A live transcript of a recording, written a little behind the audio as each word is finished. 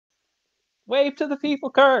Wave to the people,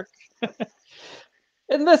 Kirk.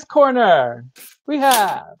 In this corner, we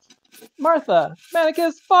have Martha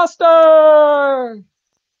Manikas-Foster.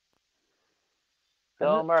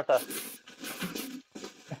 Go, Martha.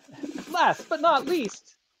 Last but not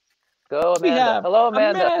least, Go, we Amanda. have Hello,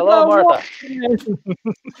 Amanda. Amanda Hello, Martha.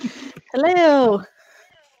 Hello.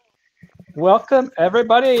 Welcome,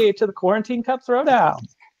 everybody, to the Quarantine Cup Throwdown.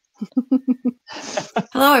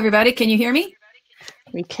 Hello, everybody. Can you hear me?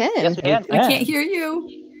 We can. Yes, we can. I can't hear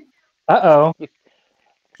you. Uh-oh.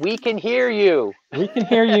 We can hear you. We can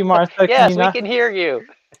hear you, Martha. Yes, we can hear you.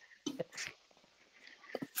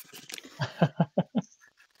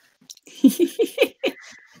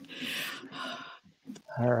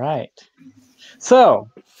 All right. So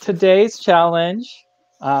today's challenge,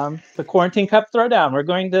 the Quarantine Cup Throwdown. We're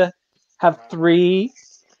going to have three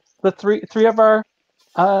of our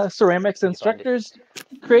ceramics instructors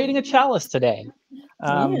creating a chalice today.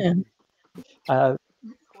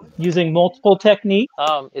 Using multiple techniques.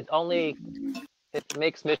 It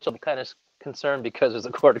makes Mitchell kind of concerned because there's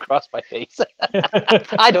a cord across my face.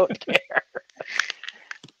 I don't care.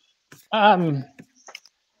 I'm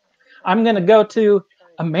going to go to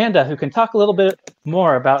Amanda, who can talk a little bit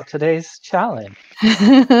more about today's challenge.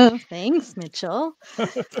 Thanks, Mitchell.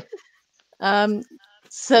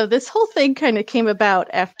 So this whole thing kind of came about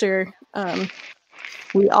after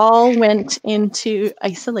we all went into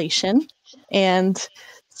isolation, and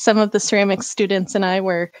some of the ceramics students and I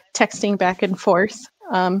were texting back and forth.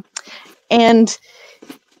 And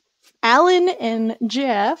Alan and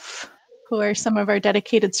Jeff, who are some of our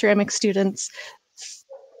dedicated ceramic students,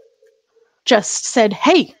 just said,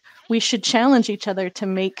 hey, we should challenge each other to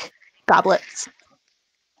make goblets.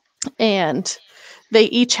 And they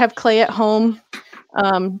each have clay at home.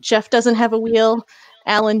 Jeff doesn't have a wheel.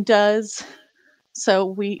 Alan does. So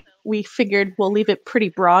we figured we'll leave it pretty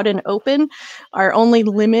broad and open. Our only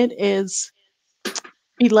limit is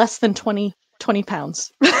be less than 20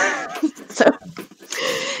 pounds. So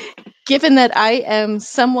given that I am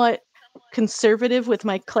somewhat conservative with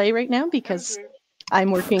my clay right now because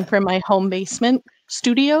I'm working from my home basement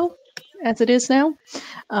studio as it is now,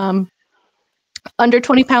 under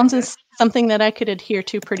 20 pounds is something that I could adhere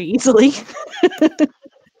to pretty easily.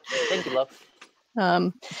 Thank you, love.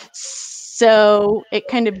 So it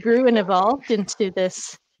kind of grew and evolved into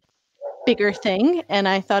this bigger thing, and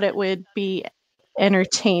I thought it would be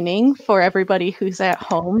entertaining for everybody who's at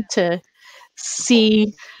home to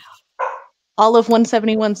see all of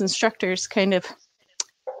 171's instructors kind of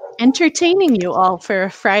entertaining you all for a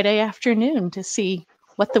Friday afternoon to see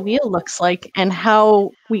what the wheel looks like and how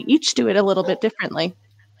we each do it a little bit differently.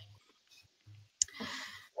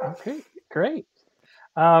 Okay, great.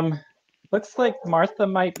 Looks like Martha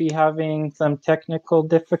might be having some technical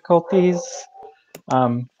difficulties.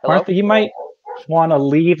 Martha, you might want to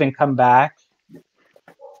leave and come back.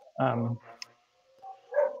 And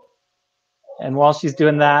while she's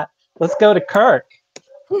doing that, let's go to Kirk.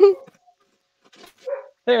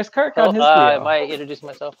 There's Kirk on his wheel. Am I introducing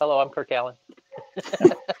myself? Hello, I'm Kirk Allen.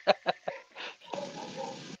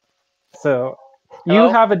 So you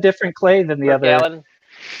have a different clay than the Kirk other. Allen.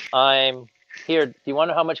 I'm here. Do you want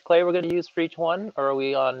to know how much clay we're going to use for each one, or are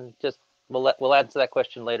we on just? We'll answer that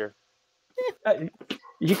question later.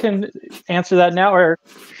 You can answer that now, or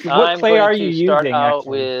what clay are you using? I'm going to start out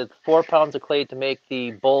with 4 pounds of clay to make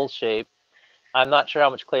the bowl shape. I'm not sure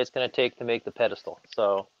how much clay it's going to take to make the pedestal,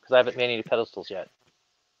 so because I haven't made any pedestals yet.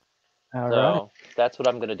 All so right. That's what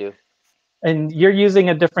I'm going to do. And you're using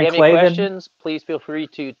a different if you have clay any questions, please feel free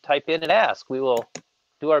to type in and ask. We will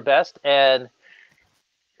do our best, and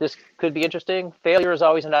this could be interesting. Failure is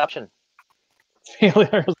always an option.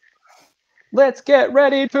 Failure. Let's get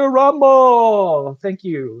ready to rumble. Thank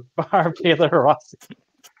you, Barb Taylor Rossi.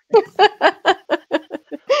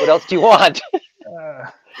 What else do you want?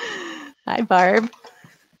 Hi, Barb.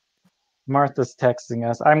 Martha's texting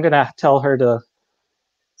us. I'm going to tell her to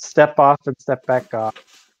step off and step back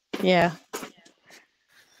off. Yeah.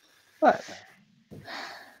 What?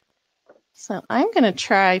 So I'm going to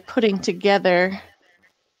try putting together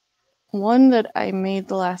one that I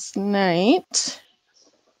made last night.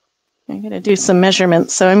 I'm going to do some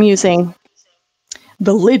measurements. So I'm using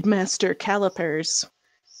the Lidmaster calipers.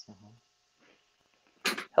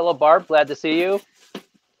 Hello, Barb. Glad to see you.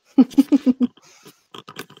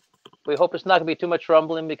 We hope it's not going to be too much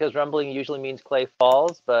rumbling because rumbling usually means clay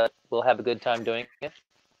falls, but we'll have a good time doing it.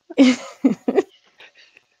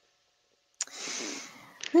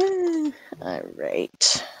 All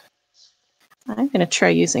right. I'm going to try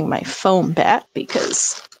using my foam bat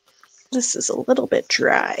because this is a little bit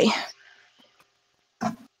dry.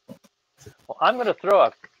 Well, I'm going to throw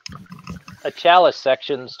a chalice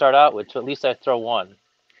section to start out with, so at least I throw one.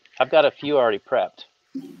 I've got a few already prepped.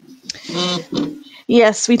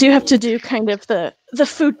 Yes, we do have to do kind of the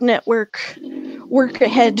Food Network work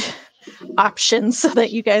ahead options so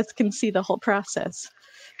that you guys can see the whole process.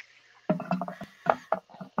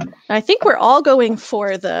 I think we're all going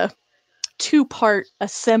for the 2-part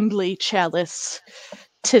assembly chalice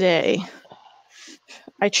today.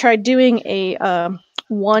 I tried doing a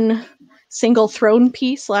one single thrown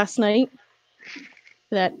piece last night.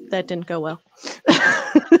 That didn't go well.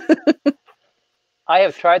 I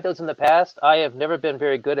have tried those in the past. I have never been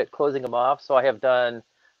very good at closing them off, so I have done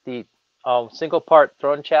the single part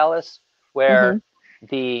thrown chalice where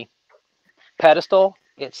the pedestal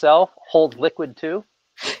itself holds liquid too.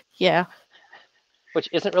 Yeah. Which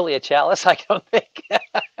isn't really a chalice, I don't think.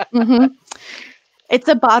 It's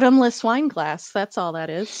a bottomless wine glass. That's all that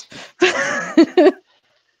is.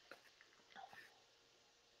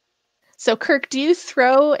 So, Kirk, do you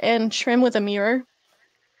throw and trim with a mirror?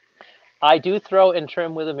 I do throw and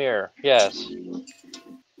trim with a mirror, yes.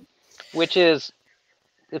 Which is,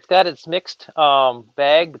 it's got its mixed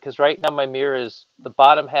bag, because right now my mirror is the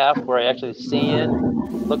bottom half where I actually see in,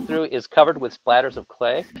 look through, is covered with splatters of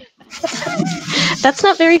clay. That's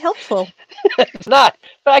not very helpful. It's not,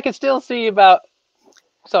 but I can still see about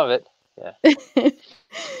some of it. Yeah.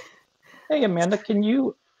 Hey, Amanda,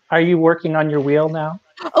 are you working on your wheel now?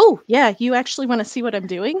 Oh, yeah. You actually want to see what I'm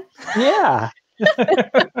doing? Yeah.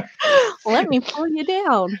 Let me pull you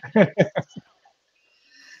down.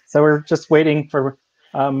 So we're just waiting for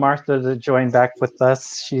Martha to join back with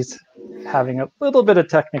us. She's having a little bit of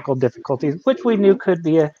technical difficulties, which we knew could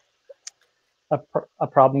be a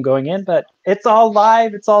problem going in, but it's all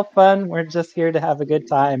live. It's all fun. We're just here to have a good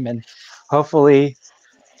time and hopefully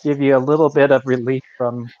give you a little bit of relief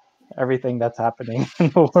from everything that's happening in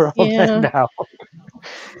the world right now.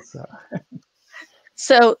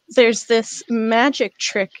 So there's this magic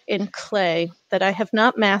trick in clay that I have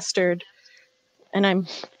not mastered and I'm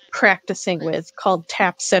practicing with called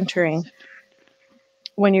tap centering.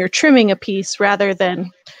 When you're trimming a piece, rather than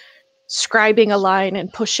scribing a line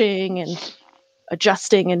and pushing and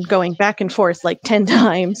adjusting and going back and forth like 10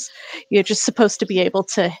 times, you're just supposed to be able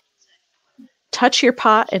to touch your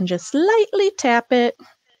pot and just lightly tap it,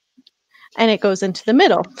 and it goes into the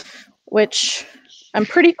middle, which I'm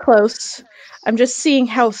pretty close. I'm just seeing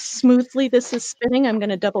how smoothly this is spinning. I'm going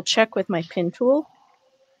to double check with my pin tool.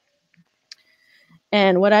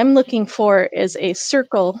 And what I'm looking for is a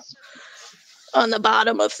circle on the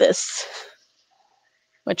bottom of this,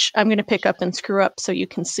 which I'm going to pick up and screw up so you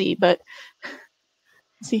can see, but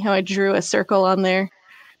see how I drew a circle on there?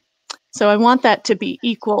 So I want that to be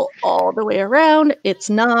equal all the way around. It's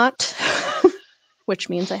not, which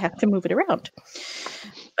means I have to move it around.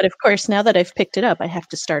 But of course, now that I've picked it up, I have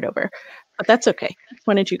to start over. But that's okay. I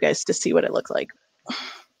wanted you guys to see what it looked like.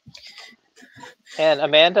 And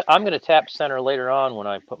Amanda, I'm going to tap center later on when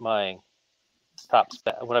I put my tops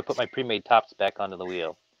back, when I put my pre-made tops back onto the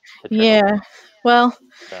wheel. Yeah. Well,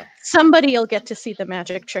 somebody will get to see the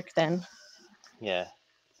magic trick then. Yeah.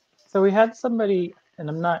 So we had somebody, and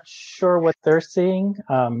I'm not sure what they're seeing.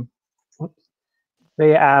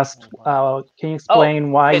 They asked, can you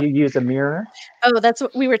explain why you use a mirror? Oh, that's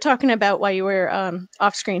what we were talking about while you were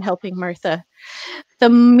off screen helping Martha. The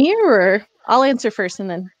mirror, I'll answer first and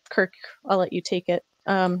then Kirk, I'll let you take it.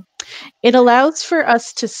 It allows for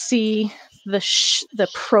us to see the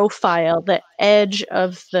profile, the edge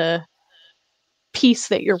of the piece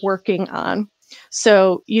that you're working on.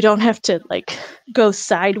 So you don't have to like go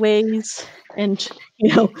sideways and,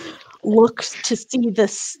 look to see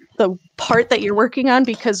the part that you're working on,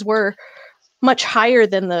 because we're much higher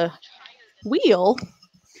than the wheel.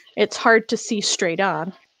 It's hard to see straight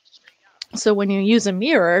on. So when you use a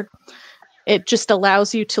mirror, it just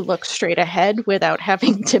allows you to look straight ahead without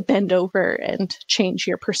having to bend over and change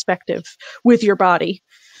your perspective with your body.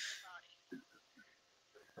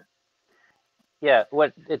 Yeah,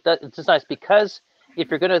 what it does, it's just nice because if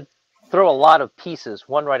you're going to throw a lot of pieces,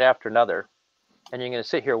 one right after another, and you're going to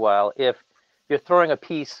sit here a while, if you're throwing a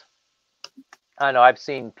piece, I know I've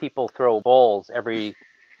seen people throw bowls every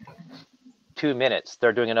 2 minutes.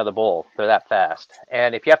 They're doing another bowl. They're that fast.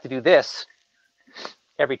 And if you have to do this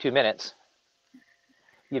every 2 minutes,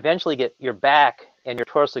 you eventually get your back and your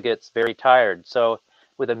torso gets very tired. So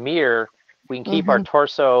with a mirror, we can keep our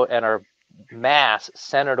torso and our mass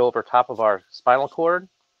centered over top of our spinal cord,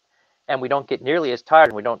 and we don't get nearly as tired,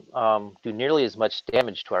 and we don't do nearly as much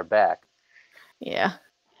damage to our back. Yeah.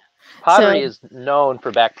 Pottery is known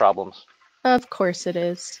for back problems. Of course it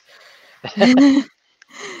is.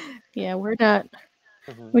 Yeah, we're not.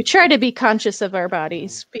 We try to be conscious of our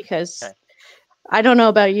bodies because I don't know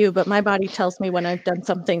about you, but my body tells me when I've done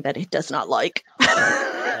something that it does not like.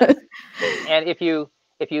 Yeah. And if you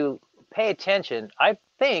pay attention, I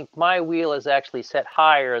think my wheel is actually set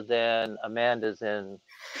higher than Amanda's in.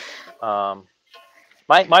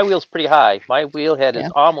 My wheel's pretty high. My wheel head Yeah.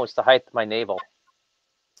 is almost the height of my navel.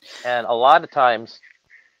 And a lot of times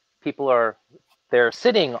people they're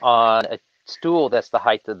sitting on a stool that's the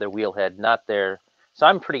height of their wheel head, not their. So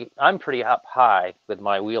I'm pretty up high with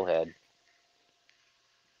my wheel head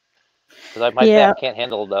because my Yeah. back can't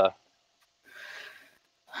handle the.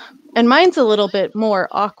 And mine's a little bit more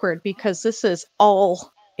awkward because this is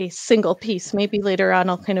all a single piece. Maybe later on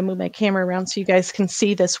I'll kind of move my camera around so you guys can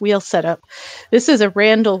see this wheel setup. This is a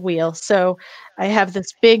Randall wheel. So I have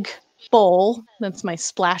this big bowl, that's my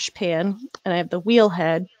splash pan, and I have the wheel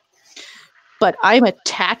head. But I'm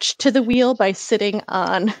attached to the wheel by sitting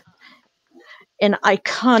on an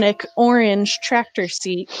iconic orange tractor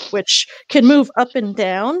seat, which can move up and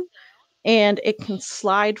down, and it can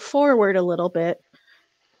slide forward a little bit.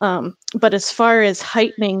 But as far as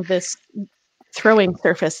heightening this throwing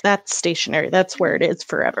surface, that's stationary. That's where it is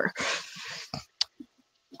forever.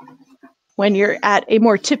 When you're at a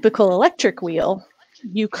more typical electric wheel,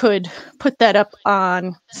 you could put that up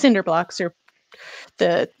on cinder blocks or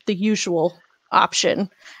the usual option,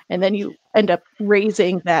 and then you end up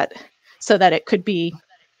raising that so that it could be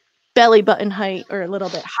belly button height or a little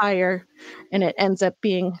bit higher, and it ends up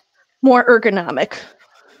being more ergonomic.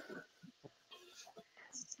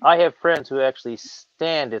 I have friends who actually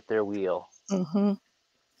stand at their wheel Mm-hmm.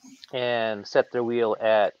 and set their wheel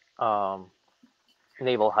at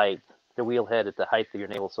navel height, the wheel head at the height of your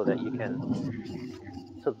navel, so that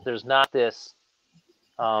there's not this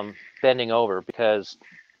bending over. Because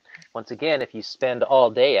once again, if you spend all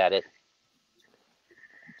day at it,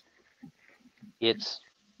 it's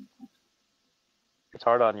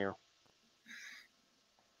hard on your.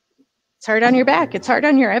 It's hard on your back. It's hard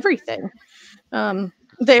on your everything.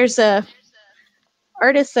 There's a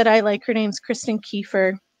artist that I like. Her name's Kristen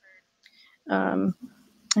Kiefer. I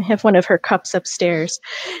have one of her cups upstairs.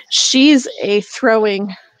 She's a standing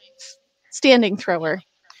thrower.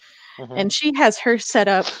 Mm-hmm. And she has her set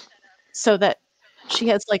up so that she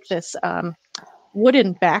has like this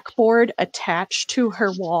wooden backboard attached to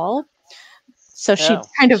her wall. So she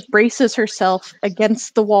kind of braces herself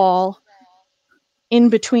against the wall in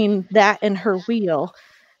between that and her wheel,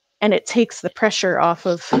 and it takes the pressure off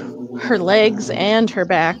of her legs and her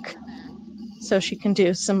back so she can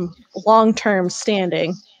do some long-term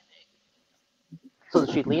standing. So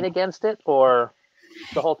does she lean against it or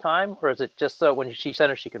the whole time, or is it just so when she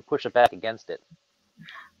centers she can push it back against it?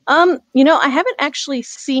 I haven't actually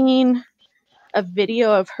seen a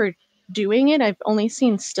video of her doing it. I've only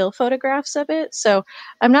seen still photographs of it, so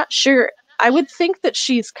I'm not sure. I would think that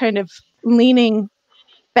she's kind of leaning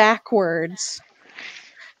backwards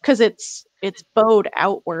because it's bowed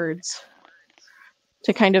outwards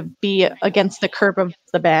to kind of be against the curve of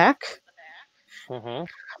the back.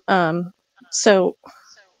 Mm-hmm. So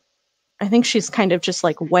I think she's kind of just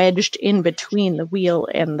like wedged in between the wheel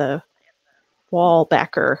and the wall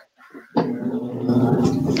backer.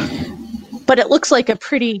 But it looks like a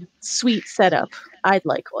pretty sweet setup. I'd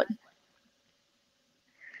like one.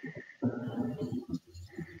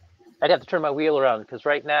 I'd have to turn my wheel around because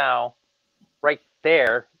right now, right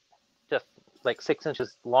there, just like 6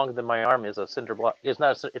 inches longer than my arm is a cinder block. It's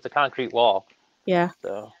not. It's a concrete wall. Yeah.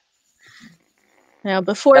 So now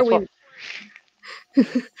before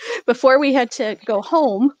we had to go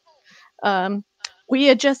home, we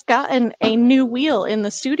had just gotten a new wheel in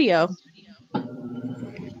the studio.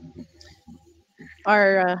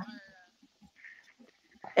 Our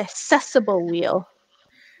accessible wheel,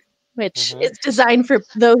 which is designed for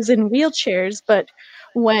those in wheelchairs, but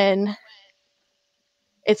when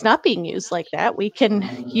it's not being used like that, we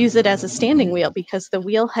can use it as a standing wheel because the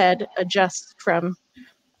wheel head adjusts from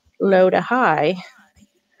low to high.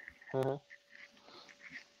 Mm-hmm.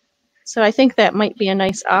 So I think that might be a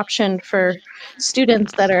nice option for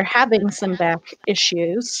students that are having some back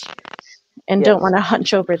issues and don't want to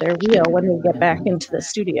hunch over their wheel when we get back into the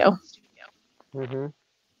studio. Mm-hmm.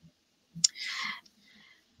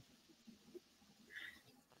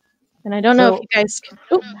 And I don't know if you guys can...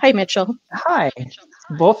 Oh, hi, Mitchell. Hi.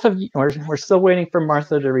 Both of you, we're still waiting for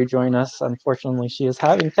Martha to rejoin us. Unfortunately, she is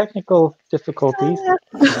having technical difficulties.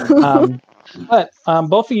 But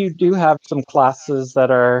both of you do have some classes that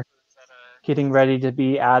are getting ready to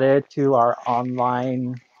be added to our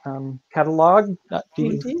online catalog.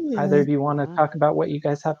 Either of you want to talk about what you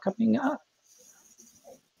guys have coming up?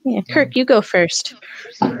 Yeah, Kirk, you go first.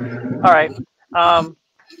 All right.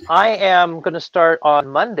 I am going to start on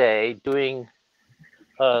Monday doing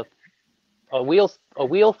a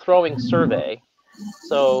wheel throwing survey.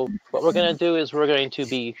 So what we're going to do is we're going to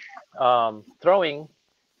be throwing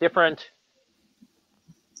different,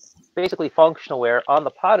 basically functional wear on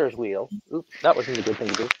the potter's wheel. Oops, that wasn't a good thing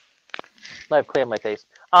to do. I have clay on my face.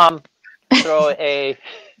 Throw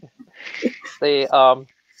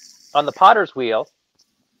on the potter's wheel,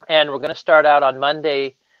 and we're going to start out on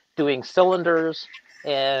Monday doing cylinders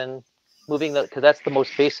and moving because that's the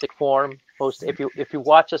most basic form. If you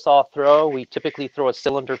watch us all throw, we typically throw a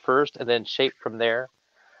cylinder first and then shape from there.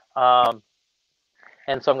 And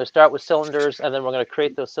so I'm going to start with cylinders, and then we're going to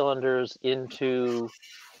create those cylinders into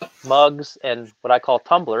mugs and what I call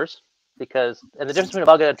tumblers, and the difference between a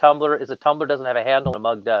mug and a tumbler is a tumbler doesn't have a handle and a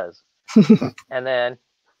mug does. And then,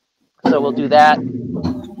 so we'll do that,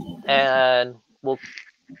 and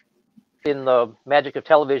in the magic of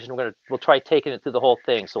television, we'll try taking it through the whole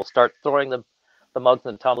thing. So we'll start throwing the mugs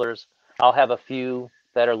and the tumblers. I'll have a few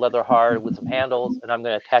that are leather hard with some handles, and I'm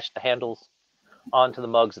going to attach the handles onto the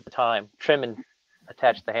mugs at the time, trim and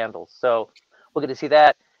attach the handles. So we'll get to see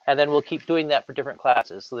that, and then we'll keep doing that for different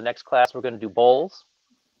classes. So the next class we're going to do bowls.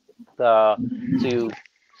 To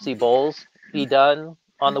see bowls be done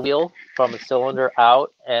on the wheel from a cylinder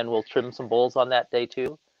out, and we'll trim some bowls on that day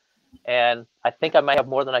too. And I think I might have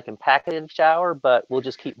more than I can pack in each hour, but we'll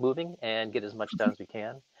just keep moving and get as much done as we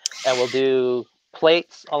can. And we'll do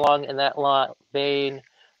plates along in that vein.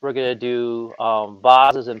 We're going to do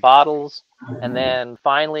vases and bottles. And then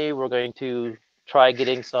finally, we're going to try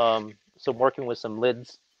getting some working with some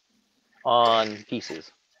lids on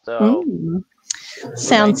pieces. So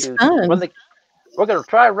sounds fun. We're going to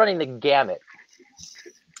try running the gamut.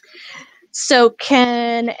 So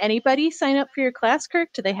can anybody sign up for your class,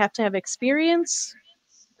 Kirk? Do they have to have experience?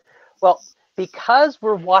 Well, because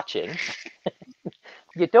we're watching,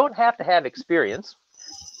 you don't have to have experience.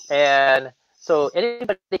 And so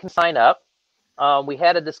anybody can sign up. We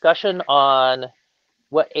had a discussion on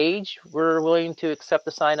what age we're willing to accept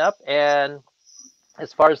to sign up. And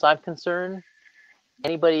as far as I'm concerned,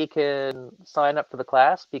 anybody can sign up for the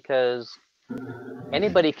class because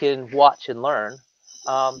anybody can watch and learn.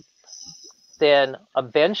 Then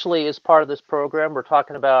eventually, as part of this program, we're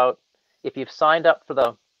talking about if you've signed up for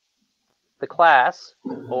the class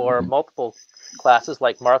or multiple classes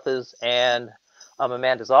like Martha's and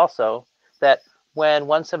Amanda's also, that when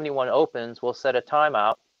 171 opens, we'll set a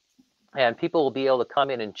timeout and people will be able to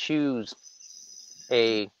come in and choose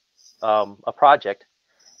a project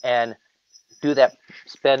and do that,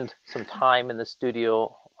 spend some time in the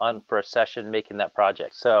studio for a session making that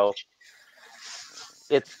project. So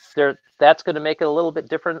that's going to make it a little bit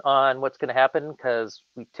different on what's going to happen because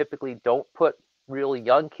we typically don't put really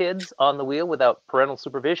young kids on the wheel without parental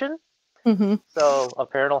supervision. Mm-hmm. So a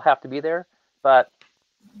parent will have to be there. But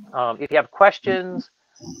if you have questions,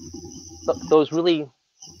 those really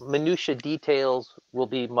minutia details will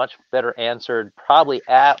be much better answered probably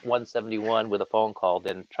at 171 with a phone call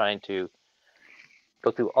than trying to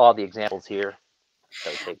go through all the examples here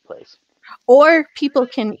that would take place. Or people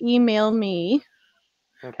can email me.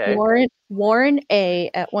 Okay. Warren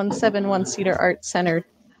A at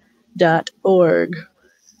 171cedarartcenter.org.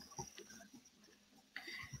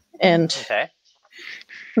 And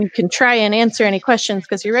we can try and answer any questions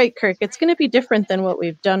because you're right, Kirk. It's going to be different than what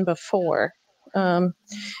we've done before.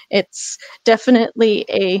 It's definitely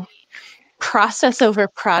a process over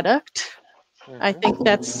product. I think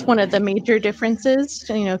that's one of the major differences.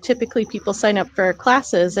 You know, typically people sign up for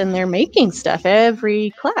classes and they're making stuff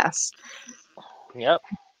every class. Yep.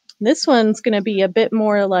 This one's going to be a bit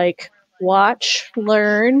more like watch,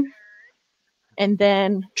 learn, and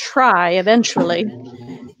then try eventually.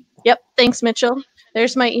 Yep. Thanks, Mitchell.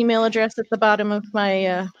 There's my email address at the bottom of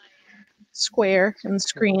my square and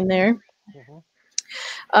screen there.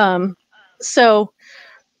 So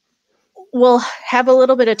we'll have a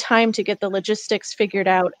little bit of time to get the logistics figured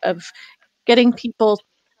out of getting people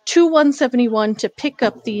to 171 to pick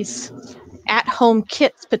up these at-home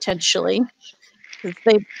kits potentially.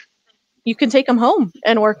 You can take them home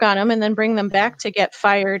and work on them and then bring them back to get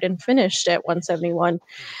fired and finished at 171.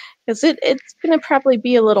 Because it's going to probably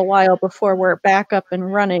be a little while before we're back up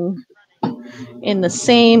and running in the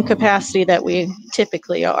same capacity that we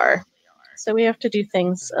typically are. So we have to do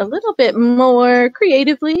things a little bit more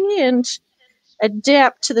creatively and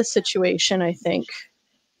adapt to the situation, I think.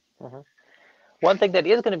 One thing that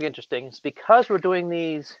is going to be interesting is because we're doing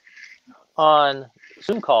these on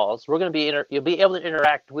Zoom calls, we're going to be you'll be able to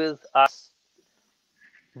interact with us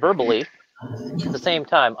verbally at the same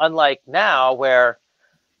time. Unlike now, where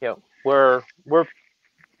we're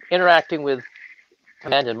interacting with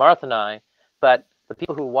Amanda and Martha and I, but the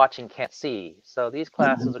people who are watching can't see. So these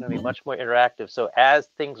classes are going to be much more interactive. So as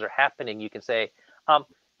things are happening, you can say, can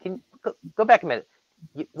you go back a minute.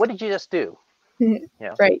 What did you just do? You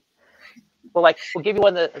know? Right. Well, like, we'll give you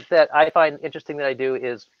one that I find interesting that I do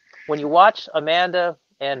is when you watch Amanda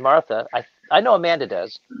and Martha, I know Amanda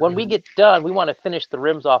does. When we get done, we want to finish the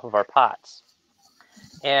rims off of our pots.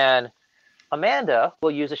 And Amanda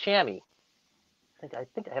will use a chamois. I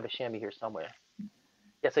think I have a chamois here somewhere.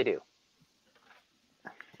 Yes, I do.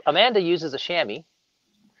 Amanda uses a chamois,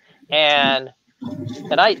 and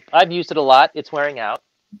I've used it a lot. It's wearing out.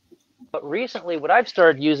 But recently, what I've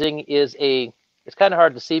started using is it's kind of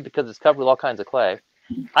hard to see because it's covered with all kinds of clay.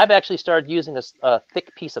 I've actually started using a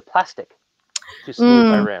thick piece of plastic to smooth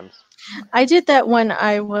my rims. I did that when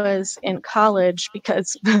I was in college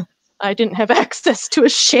because I didn't have access to a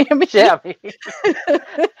chamois.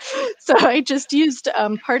 So I just used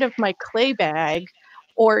part of my clay bag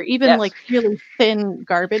or even like really thin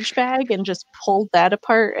garbage bag and just pulled that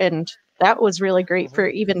apart. And that was really great for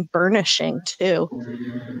even burnishing too.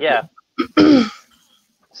 Yeah.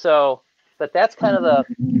 So, but that's kind of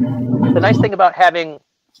the nice thing about having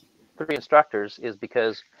 3 instructors is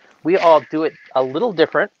because we all do it a little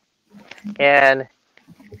different. And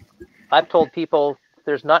I've told people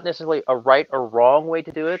there's not necessarily a right or wrong way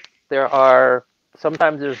to do it.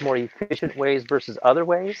 Sometimes there's more efficient ways versus other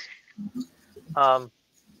ways.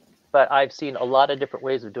 But I've seen a lot of different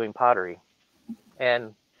ways of doing pottery.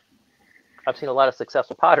 And I've seen a lot of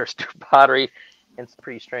successful potters do pottery in some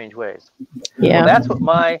pretty strange ways. Yeah. So that's what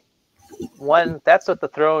the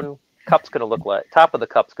thrown cup's going to look like. Top of the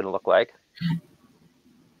cup's going to look like.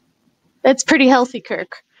 That's pretty healthy,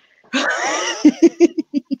 Kirk.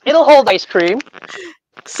 It'll hold ice cream.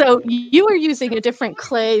 So you are using a different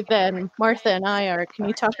clay than Martha and I are. Can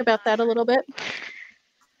you talk about that a little bit?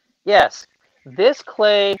 Yes. This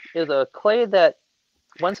clay is a clay that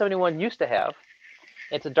 171 used to have.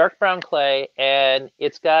 It's a dark brown clay, and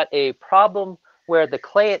it's got a problem where the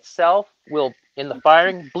clay itself will, in the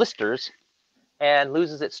firing, blisters and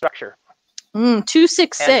loses its structure.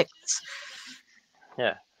 266.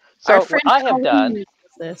 Yeah. So what I have done uses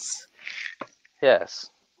this.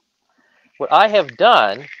 Yes. What I have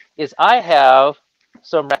done is I have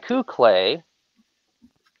some raku clay.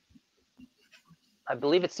 I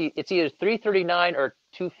believe it's either 339 or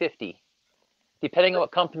 250, depending on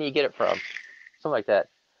what company you get it from. Something like that.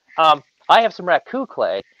 I have some raku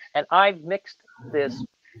clay, and I've mixed this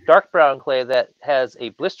dark brown clay that has a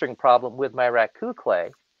blistering problem with my raku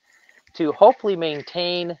clay to hopefully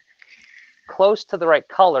maintain close to the right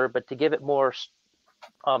color, but to give it more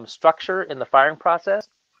structure in the firing process.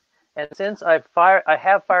 And since I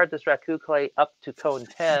have fired this raku clay up to cone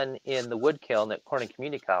 10 in the wood kiln at Corning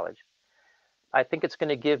Community College, I think it's going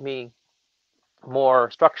to give me more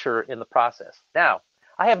structure in the process. Now,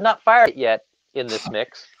 I have not fired it yet in this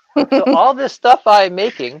mix, so all this stuff I'm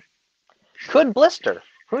making could blister.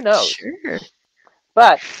 Who knows? Sure.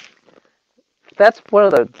 But that's one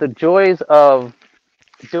of the joys of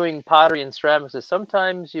doing pottery and ceramics is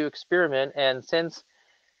sometimes you experiment, and since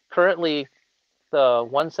currently the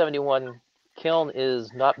 171 kiln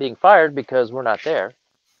is not being fired because we're not there,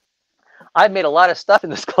 I've made a lot of stuff in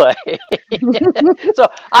this clay. So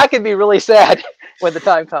I can be really sad when the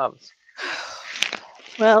time comes.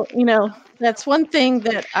 Well, that's one thing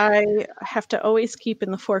that I have to always keep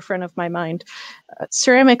in the forefront of my mind.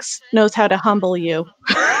 Ceramics knows how to humble you.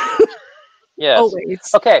 Yes. Always.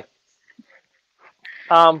 Okay.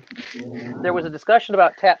 There was a discussion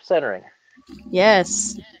about tap centering.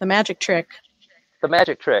 Yes, the magic trick. The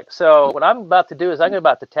magic trick. So what I'm about to do is I'm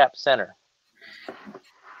about to tap center.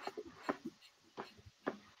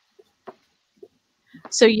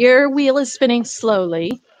 So your wheel is spinning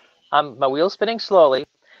slowly. My wheel's spinning slowly,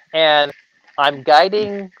 and I'm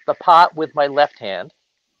guiding the pot with my left hand.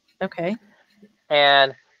 Okay.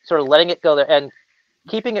 And sort of letting it go there and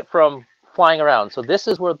keeping it from flying around. So this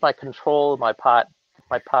is where my control of my pot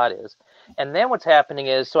is. And then what's happening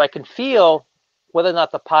is, so I can feel whether or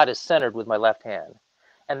not the pot is centered with my left hand.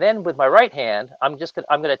 And then with my right hand, I'm going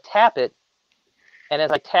to tap it. And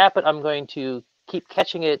as I tap it, I'm going to keep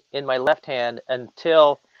catching it in my left hand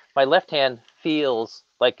until my left hand feels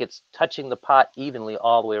like it's touching the pot evenly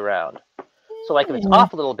all the way around. So like if it's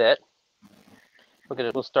off a little bit,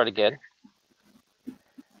 we'll start again.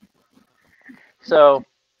 So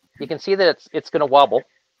you can see that it's going to wobble.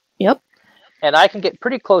 Yep. And I can get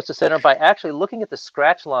pretty close to center by actually looking at the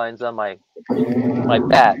scratch lines on my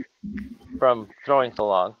bat from throwing so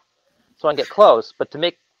long. So I can get close, but to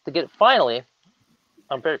get it finally,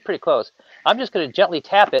 I'm pretty close. I'm just going to gently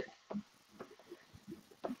tap it.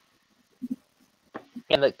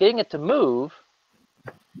 And getting it to move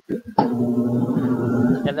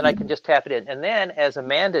And then I can just tap it in. And then, as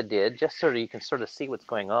Amanda did, just so you can sort of see what's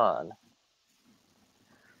going on,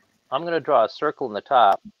 I'm going to draw a circle in the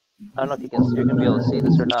top. I don't know if you're going to be able to see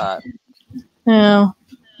this or not. No,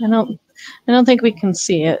 I don't think we can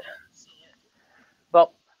see it.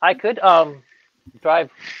 Well, I could drive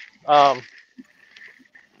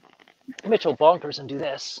Mitchell bonkers and do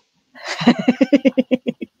this.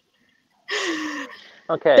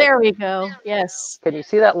 Okay. There we go. Yes. Can you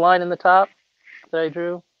see that line in the top that I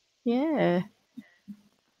drew? Yeah.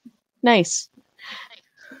 Nice.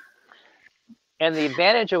 And the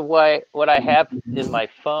advantage of what I have in my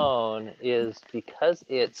phone is because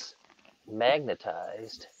it's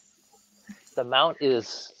magnetized, the mount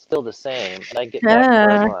is still the same, and I get back to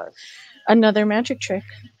where I was. Another magic trick.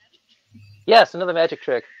 Yes, another magic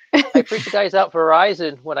trick. I freaked the guys out for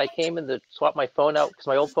Verizon when I came in to swap my phone out because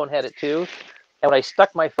my old phone had it too. And when I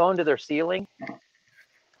stuck my phone to their ceiling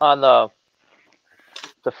on the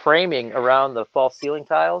framing around the false ceiling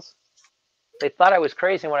tiles, they thought I was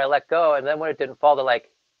crazy when I let go. And then when it didn't fall, they're like,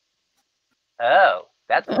 oh,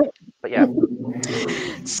 that's right. But yeah.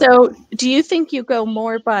 So do you think you go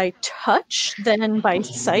more by touch than by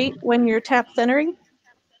sight when you're tap centering?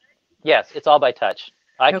 Yes, it's all by touch.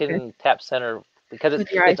 I Okay. can tap center because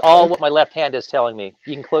With your it's eyes all closed. what my left hand is telling me.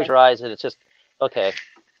 You can close your eyes and it's just, okay.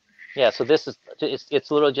 Yeah, so this is,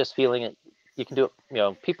 it's literally just feeling it. You can do it, you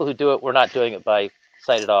know, people who do it, we're not doing it by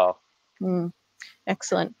sight at all.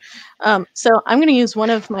 Excellent. So I'm going to use one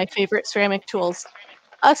of my favorite ceramic tools,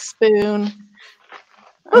 a spoon.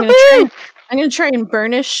 I'm going to try and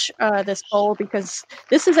burnish this bowl because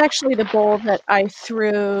this is actually the bowl that I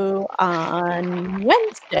threw on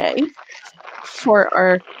Wednesday for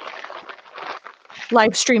our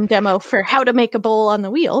live stream demo for how to make a bowl on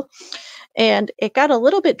the wheel. And it got a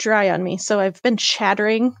little bit dry on me. So I've been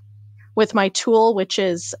chattering with my tool, which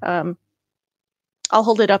is, I'll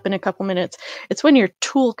hold it up in a couple minutes. It's when your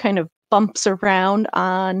tool kind of bumps around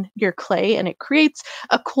on your clay and it creates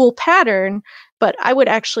a cool pattern, but I would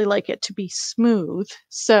actually like it to be smooth.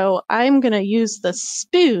 So I'm going to use the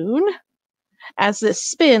spoon as this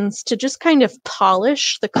spins to just kind of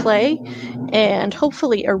polish the clay and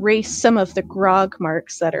hopefully erase some of the grog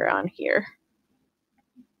marks that are on here.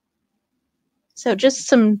 So just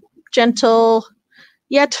some gentle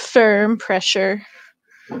yet firm pressure.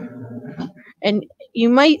 And you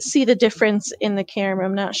might see the difference in the camera.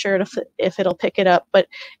 I'm not sure if it'll pick it up, but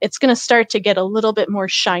it's going to start to get a little bit more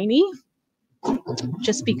shiny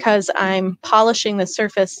just because I'm polishing the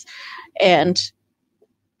surface and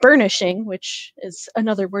burnishing, which is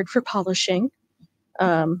another word for polishing.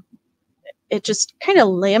 It just kind of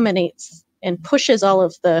laminates and pushes all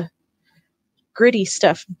of the gritty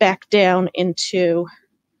stuff back down into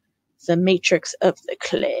the matrix of the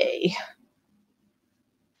clay.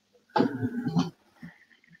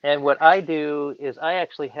 And what I do is I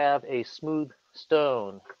actually have a smooth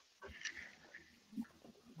stone,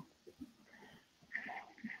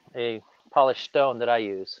 a polished stone that I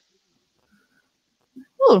use.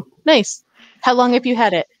 Oh, nice. How long have you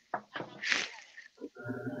had it?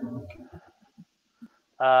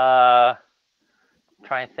 Try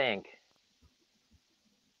and think.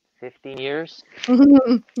 15 years?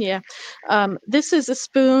 Yeah. This is a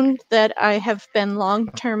spoon that I have been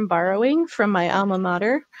long-term borrowing from my alma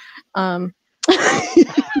mater. Is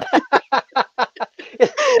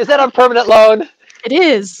that on permanent loan? It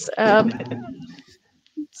is.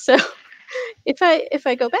 So if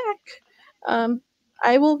I go back,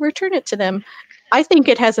 I will return it to them. I think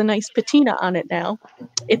it has a nice patina on it now.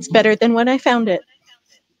 It's better than when I found it.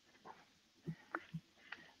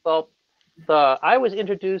 Well, I was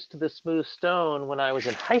introduced to the smooth stone when I was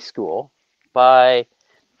in high school by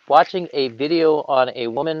watching a video on a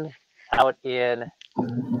woman out in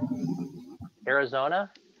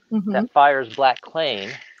Arizona that fires black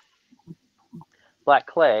clay.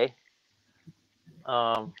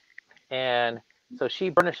 And so she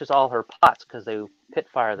burnishes all her pots because they pit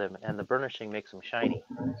fire them, and the burnishing makes them shiny.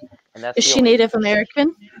 And that's Is she Native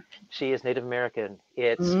American? She is Native American.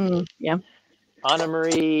 It's yeah. Anna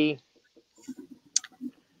Marie.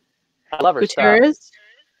 I love her Gutierrez?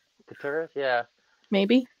 stuff. Gutierrez, yeah.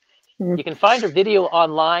 Maybe. You can find her video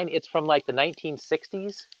online. It's from like the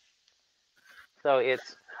 1960s. So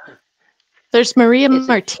it's. There's Maria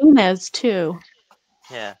Martinez too.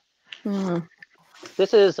 Yeah. Mm.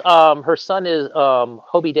 This is her son is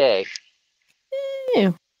Hobie Day.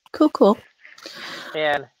 Ew. Cool.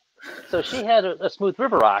 And so she had a smooth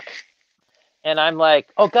river rock. And I'm like,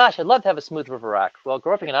 oh gosh, I'd love to have a smooth river rock. Well,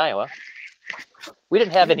 growing up in Iowa, we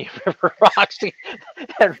didn't have any river rocks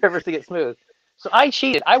and rivers to get smooth. So I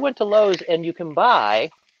cheated. I went to Lowe's and you can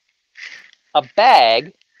buy a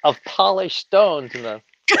bag of polished stones in the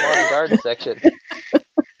lawn and garden section.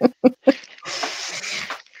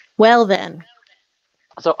 Well then.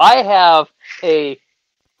 So I have a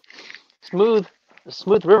smooth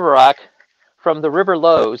river rock from the River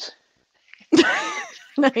Lows.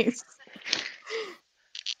 Nice.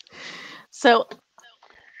 So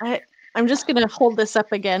I'm just going to hold this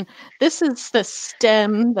up again. This is the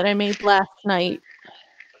stem that I made last night.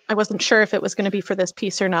 I wasn't sure if it was going to be for this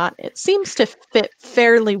piece or not. It seems to fit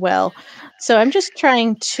fairly well. So I'm just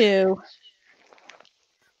trying to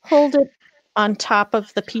hold it on top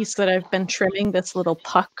of the piece that I've been trimming, this little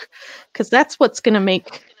puck, because that's what's going to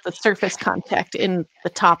make the surface contact in the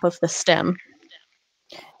top of the stem.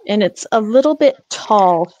 And it's a little bit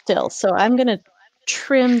tall still, so I'm going to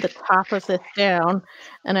trim the top of this down,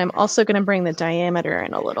 and I'm also going to bring the diameter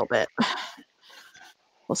in a little bit.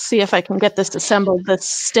 We'll see if I can get this assembled. The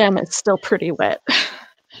stem is still pretty wet.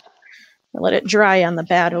 I let it dry on the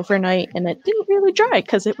bat overnight, and it didn't really dry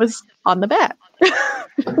because it was on the bat.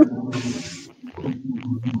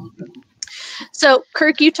 So,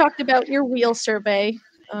 Kirk, you talked about your wheel survey.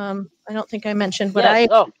 I don't think I mentioned what Yes.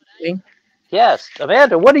 I'm doing. Yes,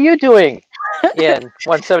 Amanda, what are you doing in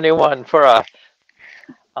 171 for a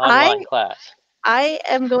online class? I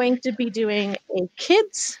am going to be doing a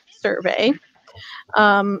kids survey,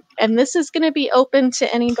 and this is going to be open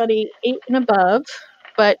to anybody 8 and above.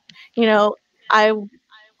 But I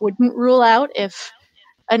wouldn't rule out if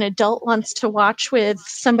an adult wants to watch with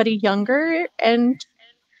somebody younger and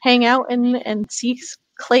hang out and see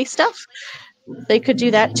clay stuff. They could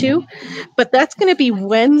do that too, but that's going to be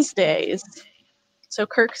Wednesdays. So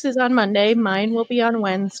Kirk's is on Monday. Mine will be on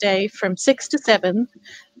Wednesday from 6 to 7.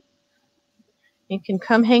 You can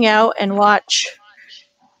come hang out and watch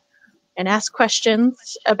and ask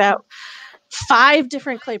questions about 5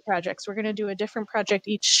 different clay projects. We're going to do a different project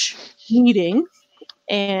each meeting.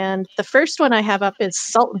 And the first one I have up is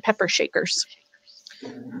salt and pepper shakers.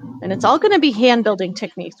 And it's all going to be hand building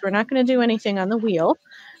techniques. We're not going to do anything on the wheel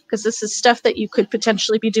because this is stuff that you could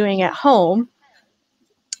potentially be doing at home.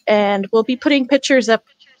 And we'll be putting pictures up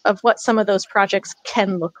of what some of those projects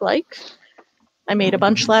can look like. I made a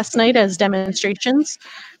bunch last night as demonstrations.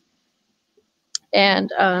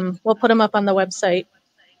 And we'll put them up on the website.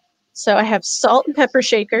 So I have salt and pepper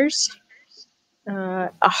shakers, a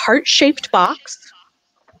heart-shaped box,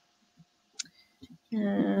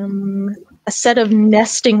 a set of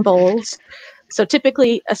nesting bowls. So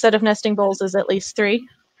typically a set of nesting bowls is at least 3.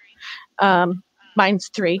 Mine's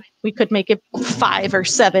 3. We could make it 5 or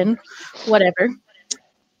 7, whatever.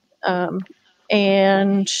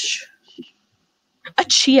 And a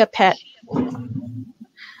chia pet.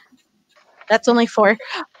 That's only 4.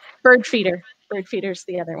 Bird feeder. Bird feeder's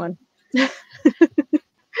the other one.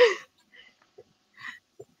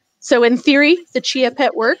 So in theory, the chia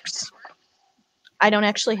pet works. I don't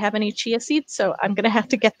actually have any chia seeds, so I'm going to have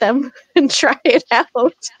to get them and try it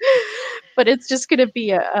out. But it's just going to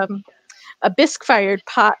be a bisque-fired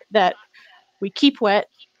pot that we keep wet,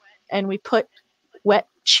 and we put wet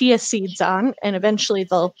chia seeds on, and eventually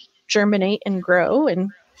they'll germinate and grow,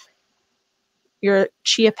 and your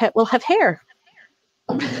chia pet will have hair.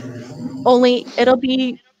 Only it'll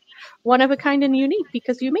be one of a kind and unique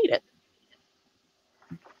because you made it.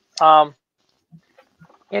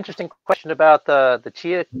 Interesting question about the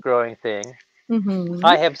chia growing thing. Mm-hmm.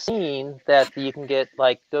 I have seen that you can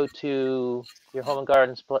go to your home and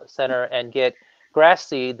garden center and get grass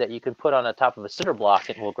seed that you can put on the top of a cinder block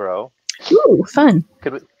and it will grow. Ooh, fun.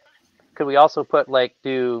 Could we also put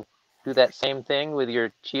do that same thing with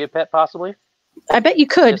your chia pet possibly? I bet you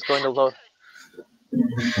could. Just going to low.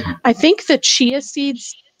 I think the chia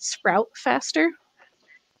seeds sprout faster.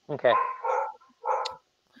 Okay.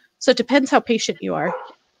 So it depends how patient you are.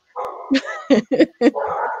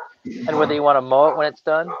 And whether you want to mow it when it's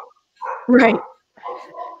done? Right.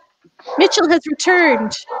 Mitchell has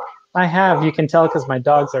returned. I have. You can tell because my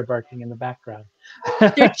dogs are barking in the background.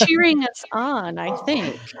 They're cheering us on, I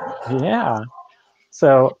think. Yeah.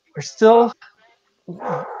 So we're still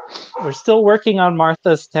working on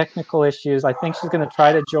Martha's technical issues. I think she's going to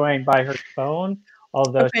try to join by her phone,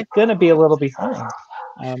 although she's going to be a little behind.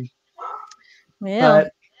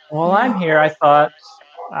 But while I'm here, I thought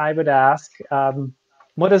I would ask,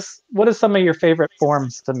 what is some of your favorite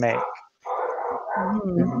forms to make?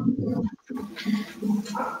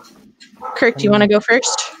 Kirk, do you want to go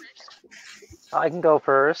first? I can go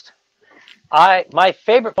first. My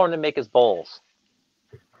favorite form to make is bowls.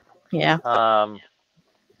 Yeah.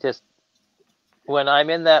 Just when I'm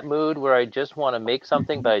in that mood where I just want to make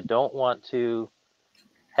something, but I don't want to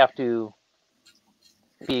have to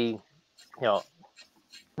be,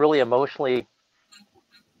 really emotionally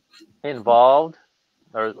involved,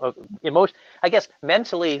 or emotion, I guess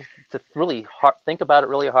mentally, to really think about it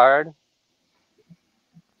really hard.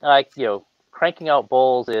 Like, cranking out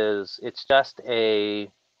bowls it's just a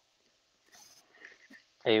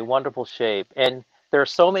wonderful shape, and there are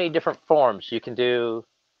so many different forms you can do.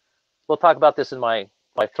 We'll talk about this in my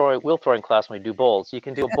wheel throwing class when we do bowls. You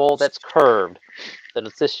can do a bowl that's curved, that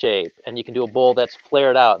it's this shape, and you can do a bowl that's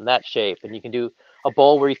flared out in that shape, and you can do a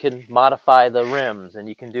bowl where you can modify the rims, and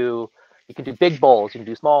you can do big bowls, you can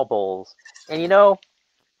do small bowls. And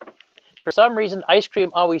for some reason, ice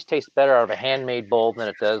cream always tastes better out of a handmade bowl than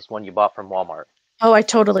it does one you bought from Walmart. Oh, I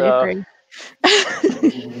totally agree.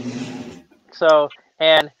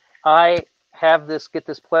 And I get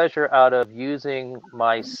this pleasure out of using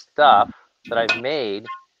my stuff that I've made,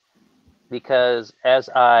 because as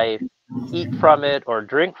I eat from it or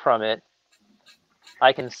drink from it,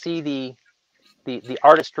 I can see the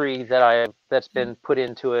artistry that's been put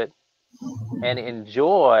into it, and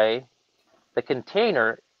enjoy the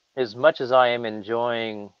container as much as I am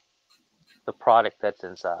enjoying the product that's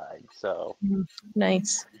inside. So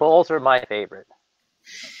Nice. bowls are my favorite.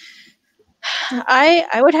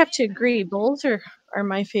 I would have to agree. Bowls are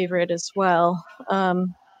my favorite as well.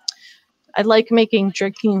 I like making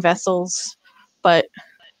drinking vessels, but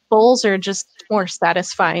bowls are just more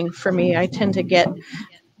satisfying for me. I tend to get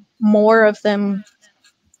more of them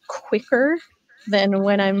quicker than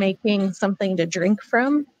when I'm making something to drink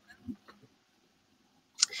from.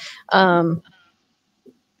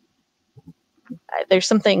 There's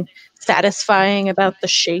something satisfying about the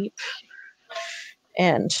shape,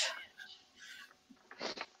 and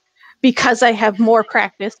because I have more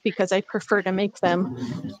practice, because I prefer to make them,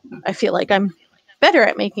 I feel like I'm better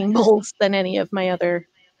at making bowls than any of my other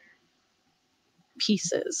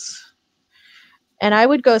pieces. And I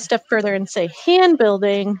would go a step further and say hand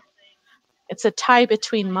building, it's a tie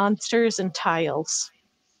between monsters and tiles.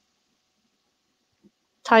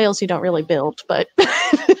 Tiles you don't really build, but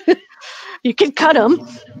you can cut them.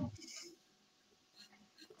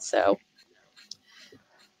 So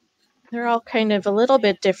they're all kind of a little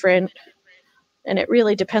bit different, and it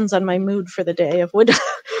really depends on my mood for the day of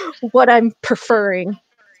what I'm preferring.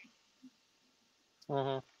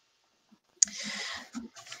 Mm-hmm.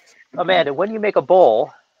 Amanda, when you make a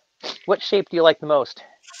bowl, what shape do you like the most?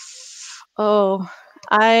 Oh,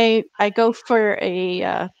 I go for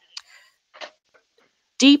a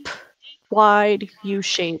deep, wide U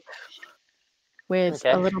shape with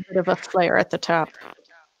a little bit of a flare at the top.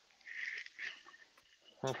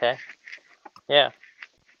 Okay. Yeah.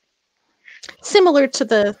 Similar to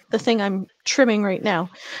the thing I'm trimming right now,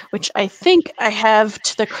 which I think I have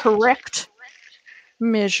to the correct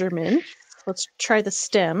measurement. Let's try the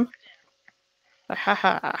stem.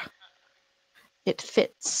 Ahaha. It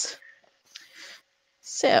fits.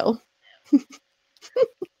 So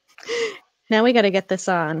now we got to get this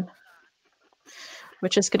on,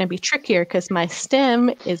 which is going to be trickier because my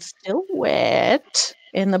stem is still wet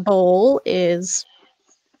and the bowl is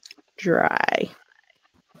dry.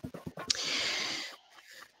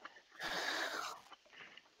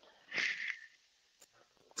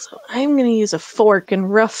 So I'm going to use a fork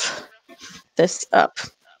and rough this up.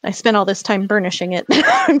 I spent all this time burnishing it.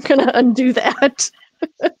 I'm going to undo that.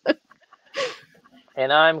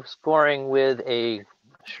 And I'm scoring with a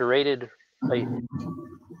serrated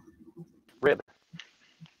rib.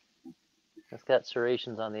 It's got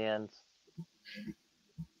serrations on the ends,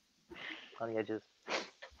 on the edges.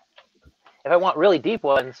 If I want really deep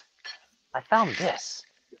ones, I found this.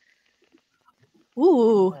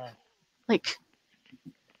 Ooh, like,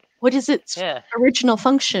 what is its original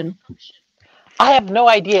function? I have no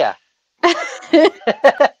idea. It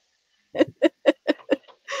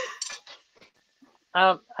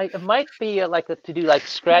might be to do like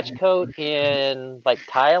scratch coat in like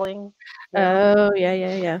tiling. Oh,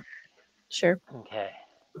 yeah. Sure. Okay.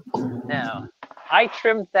 Now, I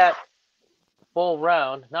trimmed that bowl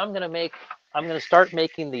round. Now I'm gonna start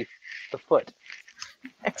making the foot.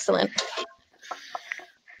 Excellent.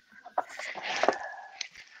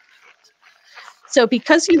 So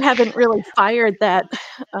because you haven't really fired that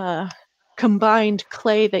combined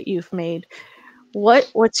clay that you've made,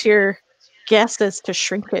 what's your guess as to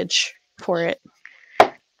shrinkage for it?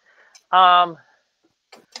 I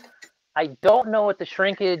don't know what the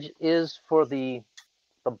shrinkage is for the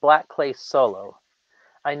black clay solo.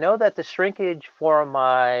 I know that the shrinkage for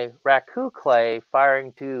my raku clay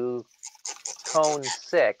firing to cone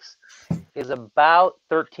 6 is about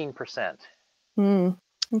 13%.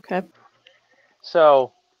 Okay.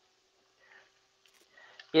 So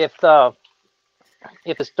if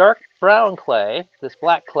if it's dark brown clay, this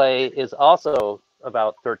black clay is also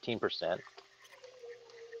about 13%.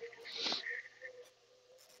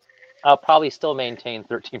 I'll probably still maintain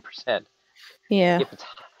 13%. Yeah.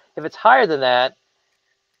 If it's higher than that,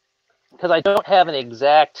 because I don't have an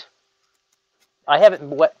exact, I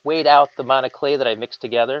haven't weighed out the amount of clay that I mixed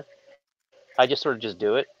together. I just sort of just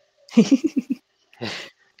do it. You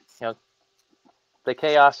know, the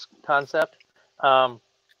chaos concept.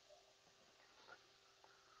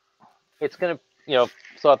 It's gonna,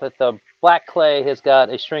 so if the black clay has got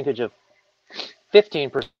a shrinkage of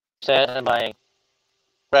 15%, and my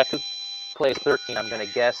black clay is 13, I'm gonna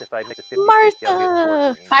guess if I mix it 50-50, I'll get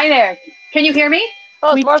Martha! 14. Hi there. Can you hear me?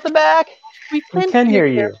 Oh, We- is Martha back? We We can hear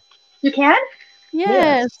you. You can?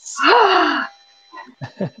 Yes.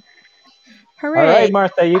 Hooray. All right,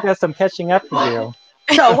 Martha, you got some catching up to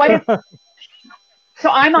do. So what? So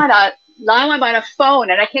I'm on a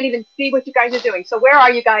phone and I can't even see what you guys are doing. So where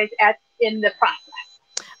are you guys at in the process?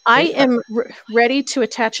 I am ready to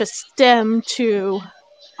attach a stem to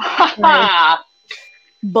my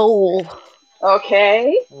bowl.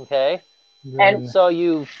 Okay. Okay. And So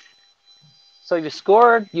you've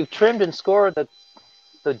trimmed and scored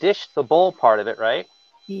the dish, the bowl part of it, right?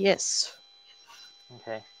 Yes.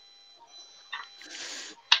 Okay.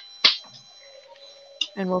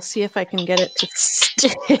 And we'll see if I can get it to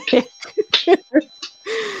stick.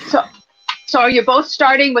 so are you both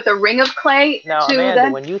starting with a ring of clay? Now, Amanda,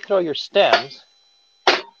 when you throw your stems,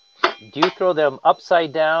 do you throw them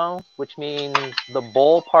upside down, which means the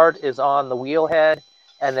bowl part is on the wheel head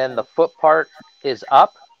and then the foot part is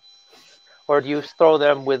up? Or do you throw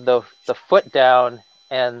them with the foot down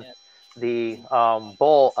and the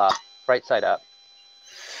bowl up, right side up?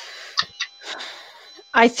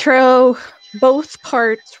 I throw both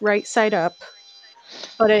parts right side up,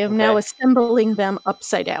 but I am now assembling them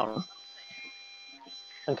upside down.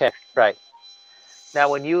 Okay, right. Now,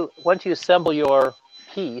 once you assemble your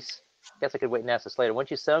piece, I guess I could wait and ask this later.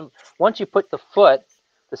 Once you put the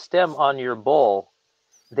stem on your bowl,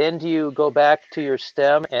 then do you go back to your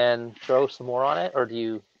stem and throw some more on it, or do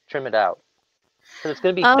you trim it out? Because it's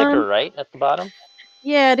going to be thicker, right, at the bottom?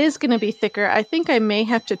 Yeah, it is going to be thicker. I think I may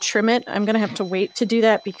have to trim it. I'm going to have to wait to do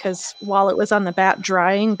that because while it was on the bat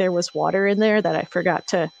drying, there was water in there that I forgot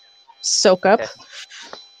to soak up.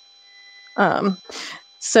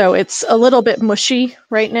 So it's a little bit mushy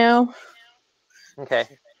right now. Okay.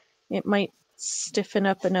 It might stiffen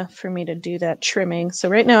up enough for me to do that trimming. So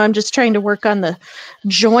right now I'm just trying to work on the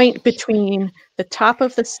joint between the top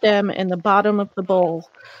of the stem and the bottom of the bowl.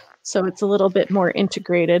 So it's a little bit more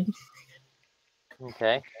integrated.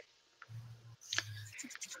 Okay.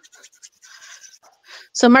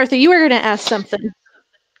 So Martha, you were going to ask something.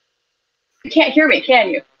 You can't hear me, can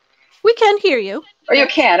you? We can hear you. Oh, you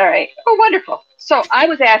can. All right. Oh, wonderful. So I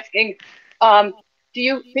was asking,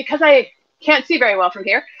 because I can't see very well from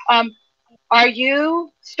here, are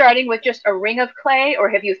you starting with just a ring of clay, or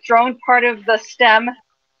have you thrown part of the stem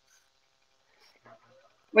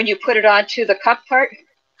when you put it onto the cup part?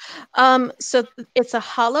 So it's a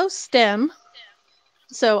hollow stem.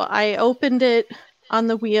 So I opened it on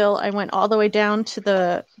the wheel. I went all the way down to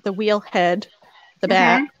the wheel head, the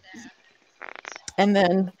bat, and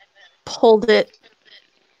then pulled it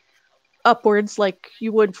upwards like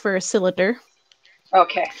you would for a cylinder.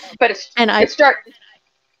 Okay, but it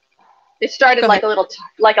started like a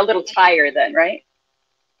little tire then, right?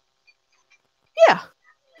 Yeah.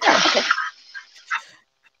 Okay.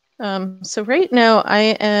 So right now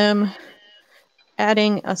I am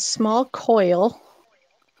adding a small coil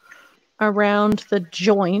around the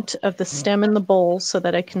joint of the stem and the bowl so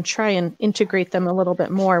that I can try and integrate them a little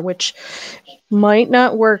bit more, which might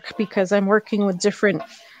not work because I'm working with different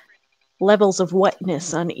levels of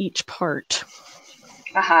wetness on each part.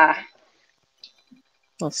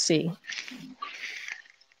 We'll see.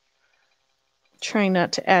 Trying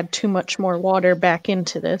not to add too much more water back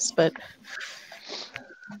into this, but...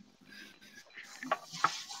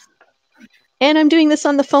 And I'm doing this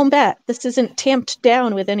on the foam bat. This isn't tamped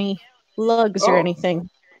down with any lugs or anything.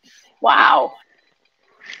 Wow.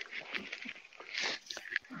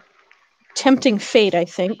 Tempting fate, I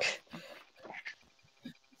think.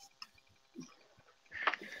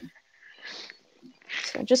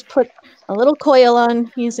 So I just put a little coil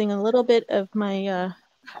on using a little bit of my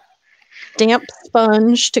damp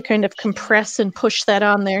sponge to kind of compress and push that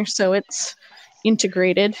on there so it's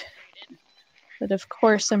integrated. But of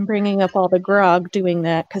course, I'm bringing up all the grog doing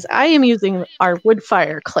that because I am using our wood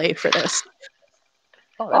fire clay for this.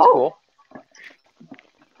 Oh, that's cool.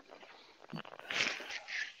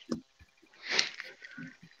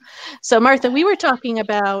 So Martha, we were talking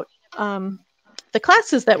about the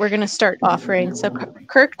classes that we're going to start offering. So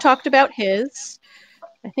Kirk talked about his.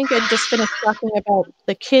 I think I just finished talking about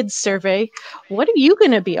the kids survey. What are you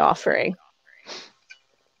going to be offering?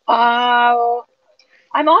 I'm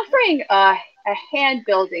offering a hand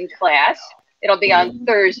building class. It'll be on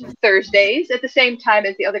Thursdays at the same time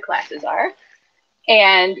as the other classes are.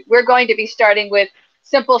 And we're going to be starting with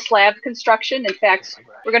simple slab construction. In fact,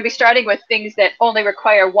 we're going to be starting with things that only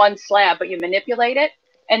require one slab, but you manipulate it.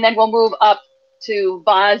 And then we'll move up to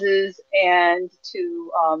vases and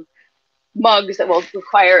to mugs that will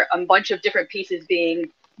require a bunch of different pieces being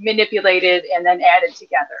manipulated and then added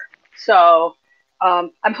together. So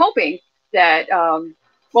I'm hoping that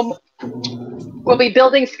we'll be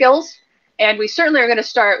building skills, and we certainly are going to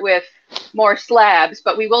start with more slabs,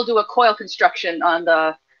 but we will do a coil construction on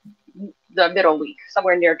the middle week,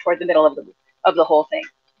 somewhere near toward the middle of the whole thing.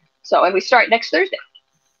 So, and we start next Thursday.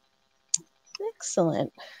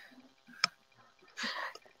 Excellent.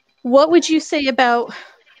 What would you say about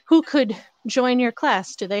who could join your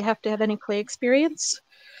class? Do they have to have any clay experience?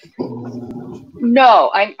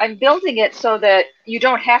 No, I'm building it so that you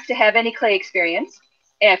don't have to have any clay experience.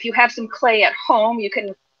 And if you have some clay at home, you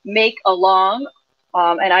can make along.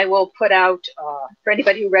 And I will put out, for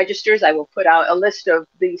anybody who registers, I will put out a list of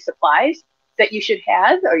the supplies that you should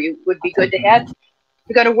have, or you would be good to have.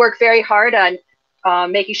 We're going to work very hard on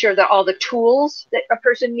making sure that all the tools that a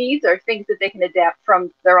person needs are things that they can adapt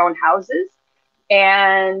from their own houses.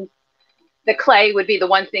 And the clay would be the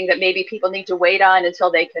one thing that maybe people need to wait on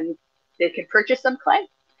until they can purchase some clay.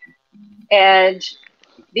 And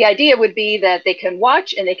the idea would be that they can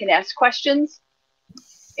watch and they can ask questions.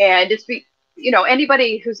 And it's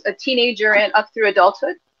anybody who's a teenager and up through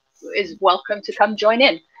adulthood is welcome to come join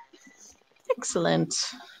in. Excellent.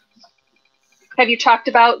 Have you talked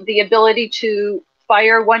about the ability to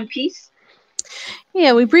fire one piece?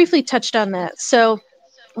 Yeah, we briefly touched on that. So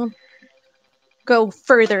we'll go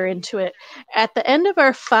further into it. At the end of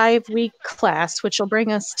our 5-week class, which will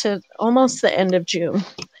bring us to almost the end of June,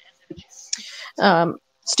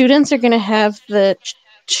 students are going to have the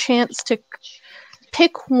chance to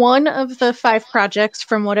pick one of the 5 projects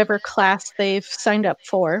from whatever class they've signed up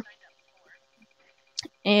for.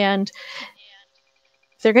 And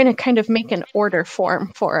they're going to kind of make an order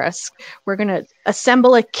form for us. We're going to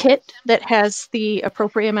assemble a kit that has the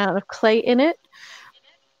appropriate amount of clay in it,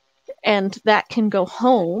 and that can go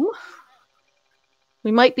home.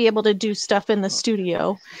 We might be able to do stuff in the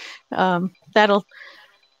studio. That'll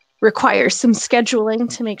require some scheduling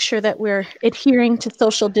to make sure that we're adhering to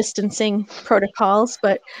social distancing protocols,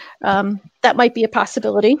 but that might be a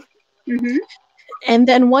possibility. Mm-hmm. And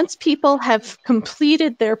then once people have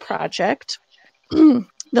completed their project,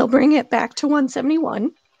 they'll bring it back to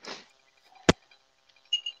 171.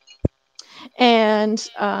 And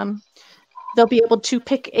they'll be able to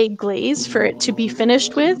pick a glaze for it to be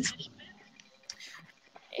finished with.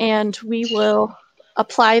 And we will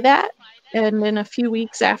apply that. And in a few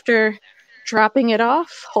weeks after dropping it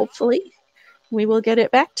off, hopefully, we will get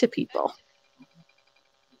it back to people.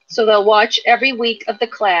 So they'll watch every week of the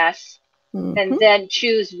class and then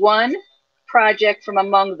choose one project from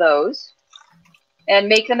among those and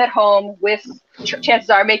make them at home with, chances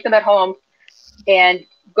are, make them at home and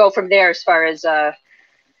go from there as far as the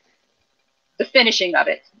finishing of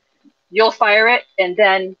it. You'll fire it, and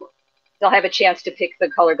then they'll have a chance to pick the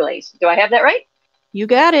color glaze. Do I have that right? You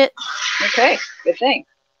got it. Okay, good thing.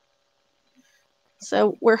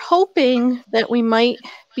 So we're hoping that we might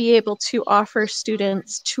be able to offer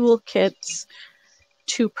students toolkits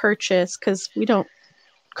to purchase, because we don't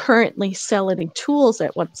currently sell any tools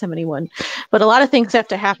at 171, but a lot of things have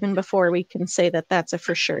to happen before we can say that that's a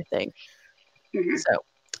for sure thing. Mm-hmm. So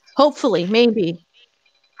hopefully, maybe.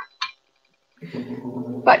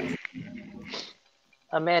 But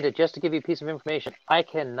Amanda, just to give you a piece of information, I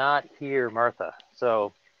cannot hear Martha,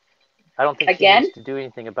 so I don't think she again needs to do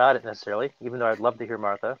anything about it necessarily, even though I'd love to hear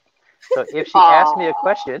Martha. So if she asks me a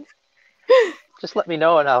question, just let me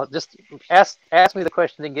know, and I'll just ask me the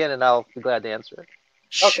question again, and I'll be glad to answer it.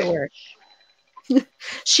 Sure.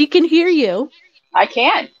 She can hear you. I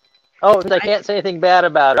can. Oh, I can't say anything bad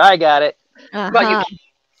about her. I got it. Uh-huh.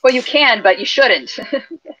 Well, you can, but you shouldn't.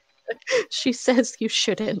 She says you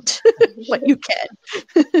shouldn't, but you can.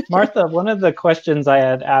 Martha, one of the questions I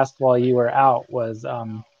had asked while you were out was,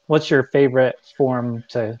 what's your favorite form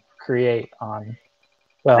to create on?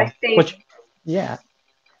 Well, My favorite. Yeah.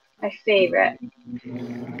 My favorite.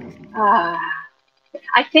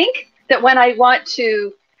 I think that when I want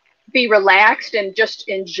to be relaxed and just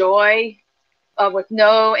enjoy with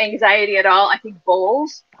no anxiety at all, I think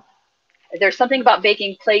bowls. There's something about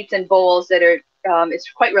baking plates and bowls that are, it's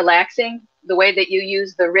quite relaxing. the way that you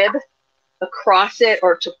use the rib across it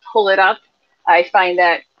or to pull it up. I find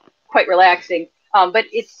that quite relaxing, but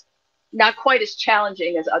it's not quite as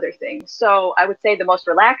challenging as other things. So I would say the most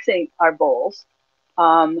relaxing are bowls.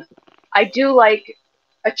 I do like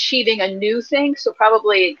achieving a new thing, so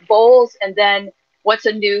probably bowls, and then what's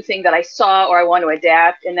a new thing that I saw or I want to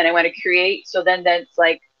adapt, and then I want to create. So then it's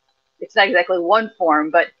like, it's not exactly one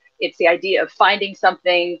form, but it's the idea of finding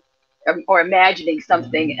something or imagining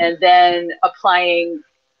something and then applying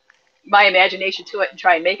my imagination to it and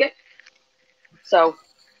try and make it. So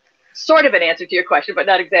sort of an answer to your question, but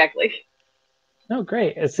not exactly. Oh,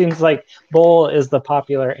 great. It seems like bowl is the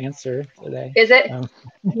popular answer today. Is it?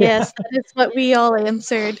 Yes, that is what we all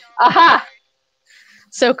answered. Aha!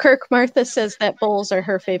 So Kirk, Martha says that bowls are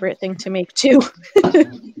her favorite thing to make too.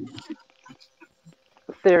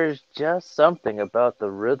 There's just something about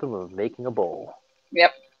the rhythm of making a bowl.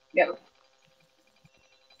 Yep. It's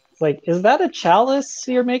like, is that a chalice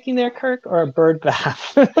you're making there, Kirk, or a bird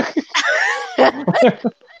bath?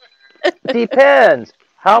 Depends.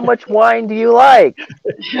 How much wine do you like?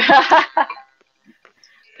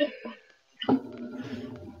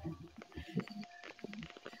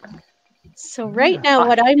 So right now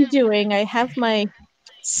what I'm doing, I have my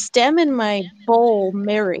stem and my bowl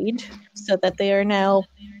married so that they are now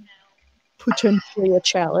potentially a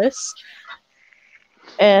chalice.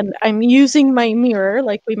 And I'm using my mirror,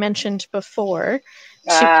 like we mentioned before,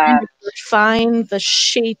 to kind of refine the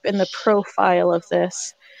shape and the profile of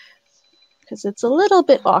this, because it's a little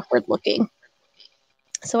bit awkward looking.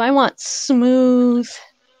 So I want smooth,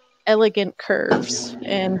 elegant curves,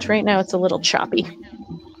 and right now it's a little choppy.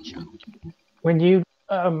 When you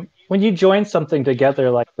join something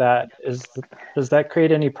together like that, does that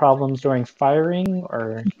create any problems during firing,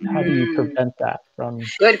 or how do you prevent that from?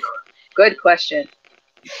 Good question.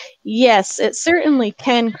 Yes, it certainly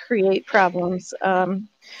can create problems,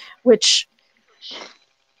 which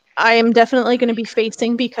I am definitely going to be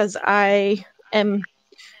facing because I am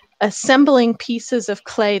assembling pieces of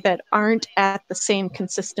clay that aren't at the same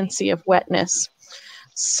consistency of wetness.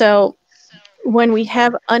 So when we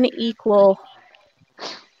have unequal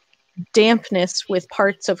dampness with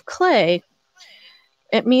parts of clay,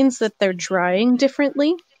 it means that they're drying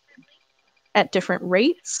differently at different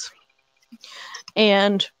rates.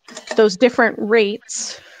 And those different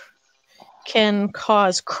rates can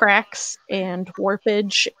cause cracks and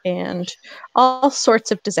warpage and all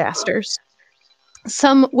sorts of disasters.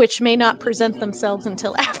 Some which may not present themselves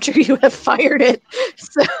until after you have fired it.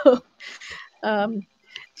 So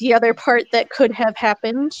the other part that could have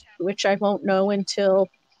happened, which I won't know until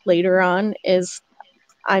later on, is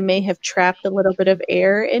I may have trapped a little bit of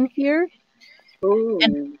air in here. Ooh.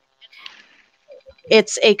 And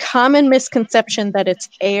it's a common misconception that it's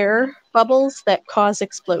air bubbles that cause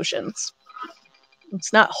explosions.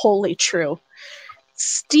 It's not wholly true.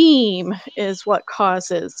 Steam is what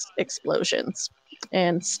causes explosions.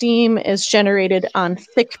 And steam is generated on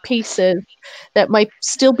thick pieces that might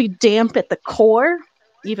still be damp at the core,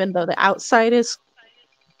 even though the outside is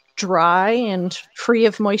dry and free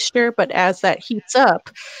of moisture. But as that heats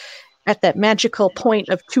up at that magical point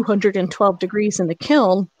of 212 degrees in the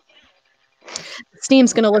kiln,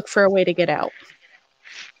 steam's going to look for a way to get out.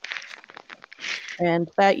 And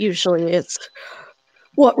that usually is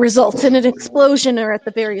what results in an explosion, or at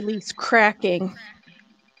the very least cracking.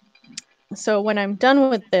 So when I'm done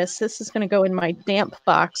with this is going to go in my damp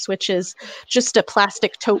box, which is just a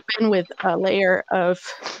plastic tote bin with a layer of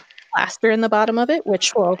plaster in the bottom of it,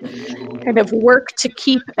 which will kind of work to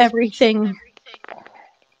keep everything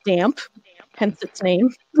damp, hence its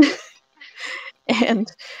name,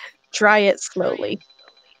 and dry it slowly.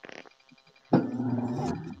 I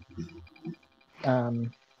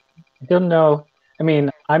don't know. I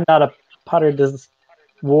mean, I'm not a potter. Does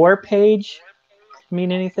war page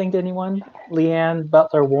mean anything to anyone? Leanne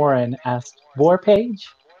Butler Warren asked, "War page?"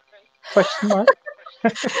 Question mark.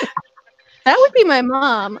 That would be my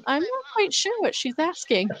mom. I'm not quite sure what she's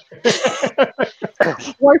asking.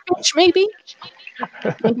 Warpage, maybe?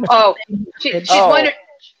 Oh,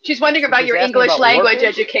 she's wondering about your English about language warpage?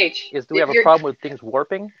 education. Do we have a problem with things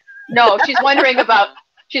warping? No, she's wondering about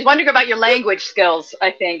your language skills,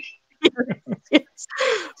 I think. Yes.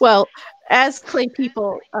 Well, as clay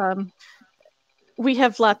people, we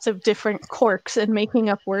have lots of different quirks, and making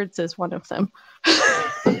up words is one of them.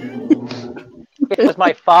 If it was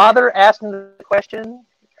my father asking the question,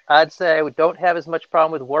 I'd say I don't have as much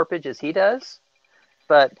problem with warpage as he does.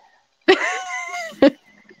 But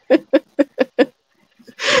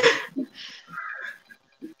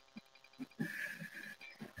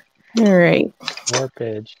all right.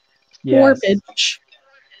 Warpage. Yes. Warpage.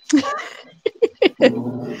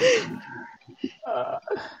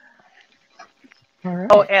 All right.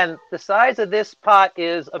 Oh, and the size of this pot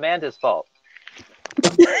is Amanda's fault.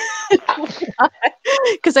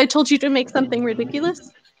 Because I told you to make something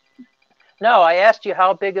ridiculous. No, I asked you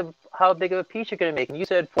how big of a piece you're going to make, and you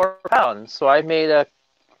said 4 pounds. So I made a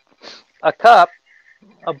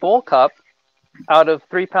bowl cup, out of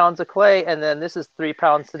 3 pounds of clay, and then this is 3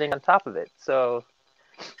 pounds sitting on top of it. So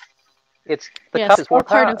the cup is 4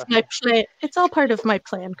 pounds. It's all part of my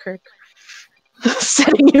plan, Kirk.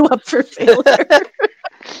 Setting you up for failure.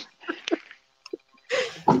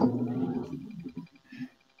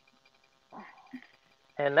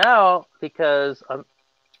 And now, because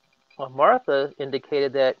Martha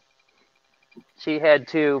indicated that she had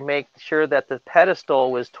to make sure that the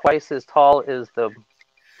pedestal was twice as tall as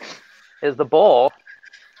the bowl,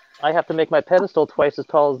 I have to make my pedestal twice as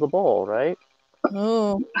tall as the bowl, right?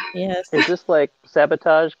 Oh, yes. Is this like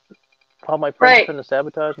sabotage? All my friends trying to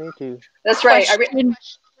sabotage me too. That's right.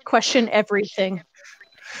 Question everything.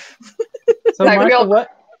 So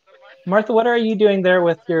Martha, what are you doing there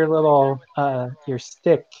with your little your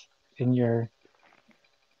stick in your?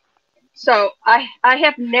 So I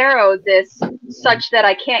have narrowed this such that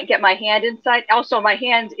I can't get my hand inside. Also, my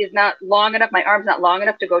hand is not long enough. My arm's not long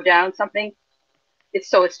enough to go down something.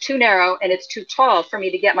 It's too narrow and it's too tall for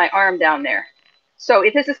me to get my arm down there. So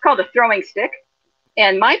this is called a throwing stick.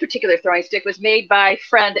 And my particular throwing stick was made by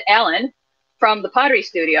friend Allen from the Pottery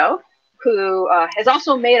Studio, who has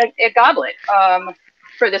also made a goblet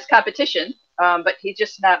for this competition. But he's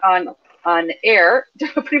just not on air,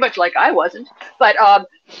 pretty much like I wasn't. But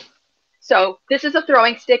so this is a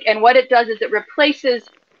throwing stick, and what it does is it replaces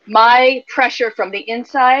my pressure from the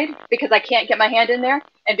inside, because I can't get my hand in there,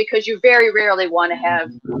 and because you very rarely want to have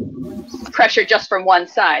pressure just from one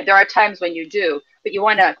side. There are times when you do, but you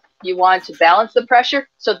want to balance the pressure.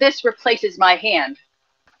 So this replaces my hand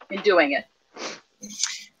in doing it.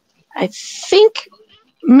 I think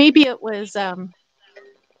maybe it was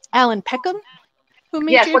Alan Peckham who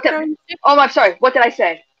made your throwing stick. Oh, I'm sorry. What did I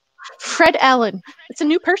say? Fred Allen. It's a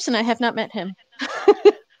new person. I have not met him.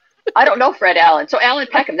 I don't know Fred Allen. So Alan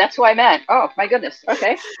Peckham, that's who I meant. Oh, my goodness.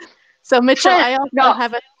 Okay. So Mitchell, I also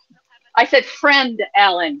have a... I said friend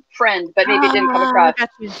Allen. Friend, but maybe it didn't come across.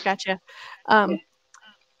 Gotcha.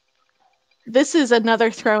 This is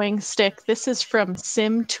another throwing stick. This is from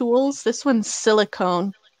Sim Tools. This one's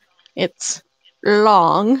silicone. It's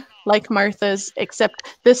long, like Martha's,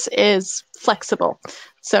 except this is flexible.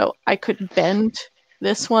 So I could bend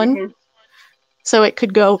this one. So it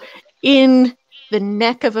could go in the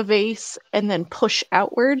neck of a vase and then push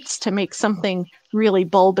outwards to make something really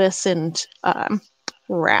bulbous and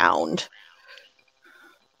round.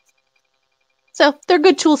 So they're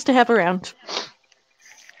good tools to have around.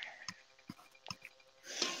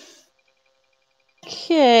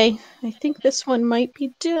 Okay, I think this one might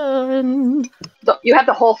be done. So you have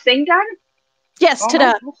the whole thing done? Yes,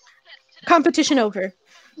 ta-da. Competition over.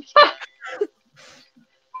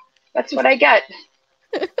 That's what I get.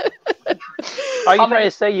 Are you trying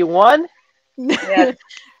to say you won? Yeah.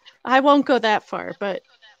 I won't go that far, but...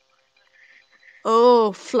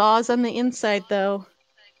 Oh, flaws on the inside, though.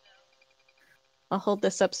 I'll hold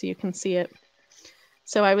this up so you can see it.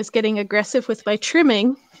 So I was getting aggressive with my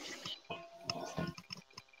trimming.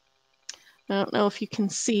 I don't know if you can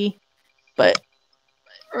see, but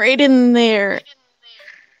right in there,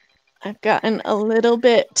 I've gotten a little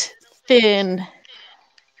bit thin.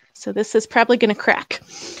 So this is probably going to crack.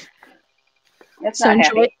 That's so not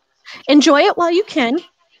happy. Enjoy it while you can.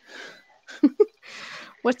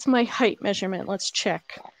 What's my height measurement? Let's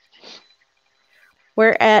check.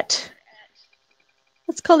 We're at,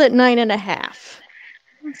 let's call it 9.5.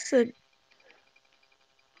 That's a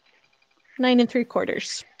 9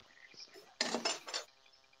 3/4.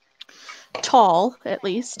 Tall, at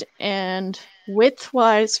least, and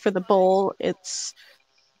width-wise for the bowl, it's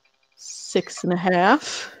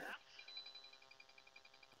 6.5.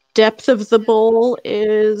 Depth of the bowl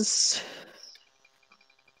is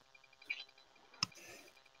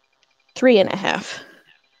 3.5.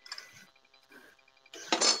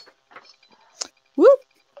 Whoop!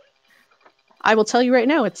 I will tell you right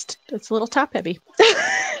now, it's a little top heavy.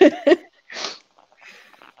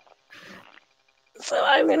 So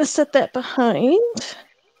I'm going to set that behind.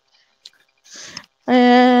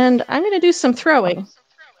 And I'm going to do some throwing.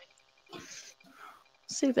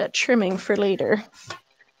 Save that trimming for later.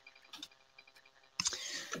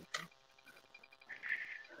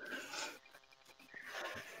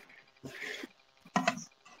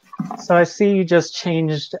 So I see you just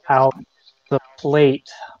changed out the plate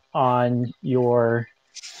on your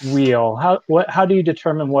wheel, how do you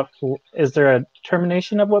determine is there a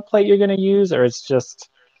determination of what plate you're going to use, or it's just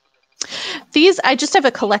These, I just have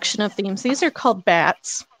a collection of themes. These are called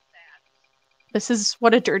bats. This is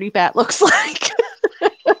what a dirty bat looks like.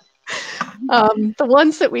 The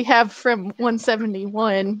ones that we have from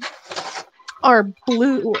 171 are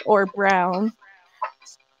blue or brown,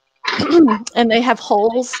 and they have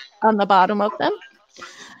holes on the bottom of them.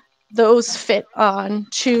 Those fit on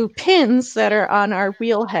 2 pins that are on our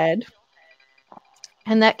wheel head,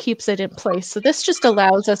 and that keeps it in place. So this just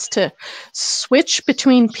allows us to switch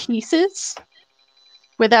between pieces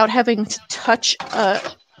without having to touch a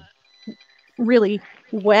really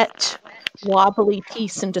wet, wobbly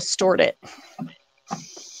piece and distort it.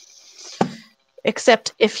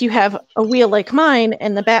 Except if you have a wheel like mine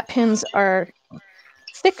and the bat pins are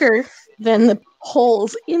thicker than the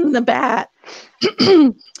holes in the bat,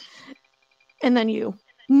 and then you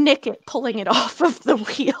nick it, pulling it off of the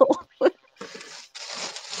wheel.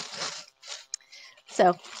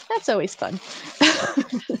 So that's always fun.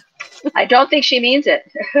 I don't think she means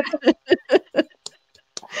it.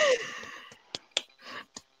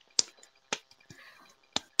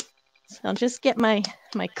 So I'll just get my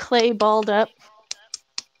clay balled up.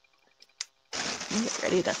 Get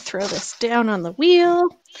ready to throw this down on the wheel.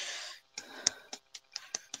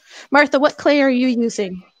 Martha, what clay are you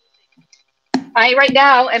using? I right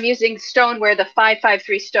now am using stoneware, the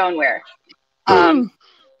 553 stoneware.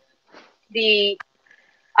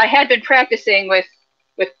 I had been practicing with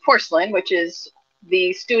porcelain, which is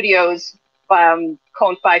the studio's cone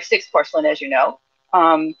 5/6 porcelain, as you know,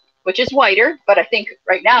 which is whiter. But I think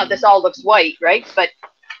right now this all looks white, right? But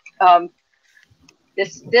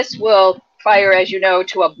this will fire, as you know,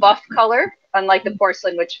 to a buff color, unlike the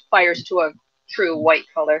porcelain, which fires to a true white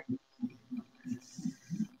color.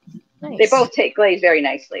 Nice. They both take glaze very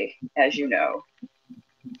nicely, as you know.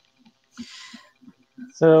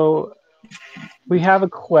 So we have a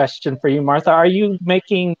question for you, Martha. Are you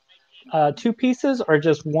making 2 pieces or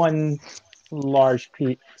just one large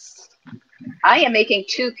piece? I am making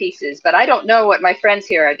 2 pieces, but I don't know what my friends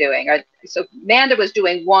here are doing. So Amanda was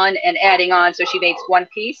doing 1 and adding on, so she makes 1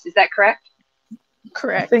 piece. Is that correct?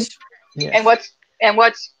 Correct. Yeah. And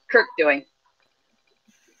what's Kirk doing?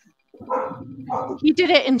 He did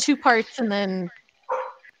it in 2 parts and then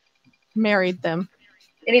married them.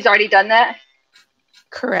 And he's already done that?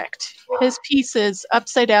 Correct. His piece is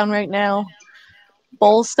upside down right now,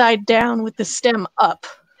 bowl side down with the stem up.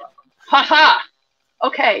 Haha!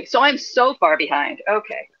 Okay, so I'm so far behind.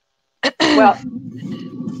 Okay. Well,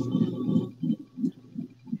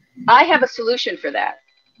 I have a solution for that.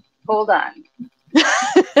 Hold on.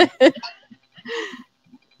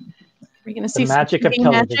 We're going to see The magic of some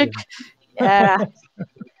television. magic. Yeah.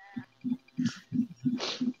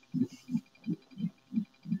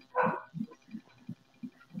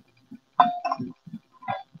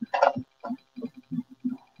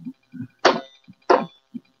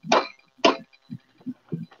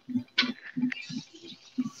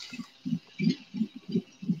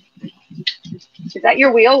 Is that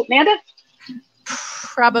your wheel, Amanda?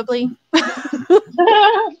 Probably. All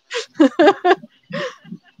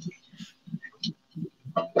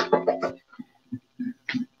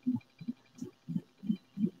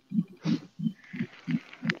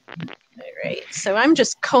right, so I'm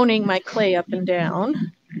just coning my clay up and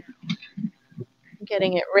down,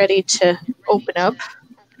 getting it ready to open up.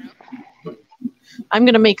 I'm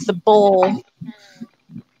going to make the bowl,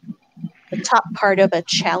 the top part of a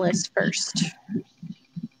chalice first.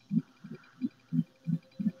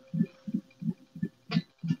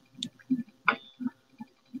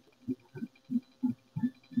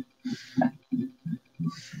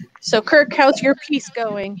 So Kirk, how's your piece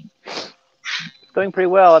going? It's going pretty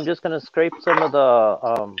well. I'm just going to scrape some of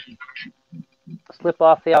the slip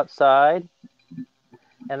off the outside,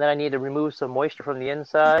 and then I need to remove some moisture from the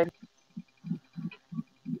inside.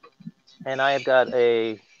 And I have got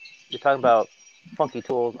you're talking about funky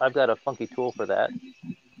tools. I've got a funky tool for that.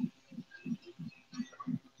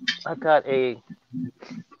 I've got a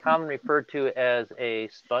common referred to as a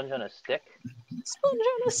sponge on a stick. Sponge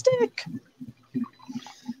on a stick.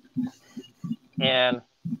 And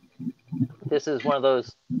this is one of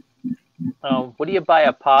those, what do you buy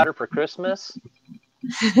a potter for Christmas?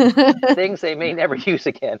 Things they may never use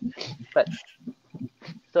again. But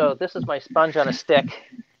so this is my sponge on a stick,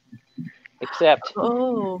 except.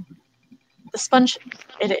 Oh, the sponge,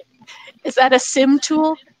 is that a SIM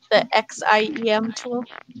tool? The XIEM tool?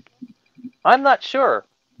 I'm not sure.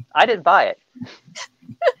 I didn't buy it.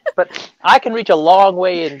 But I can reach a long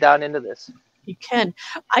way down into this. You can.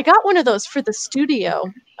 I got one of those for the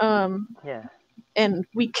studio. Yeah. and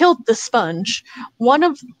we killed the sponge. One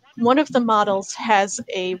of the models has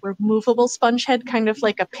a removable sponge head, kind of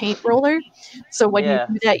like a paint roller. So when you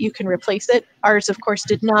do that, you can replace it. Ours, of course,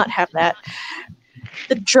 did not have that.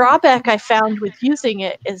 The drawback I found with using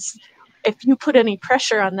it is if you put any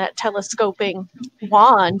pressure on that telescoping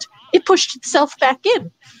wand, it pushed itself back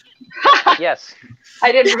in. Yes.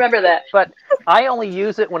 I didn't remember that. But I only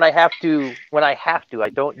use it when I have to. I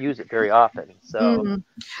don't use it very often. So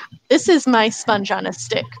This is my sponge on a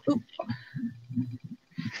stick. Oop.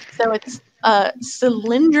 So it's a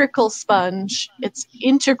cylindrical sponge. It's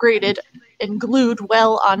integrated and glued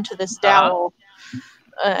well onto this dowel.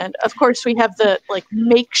 And of course, we have the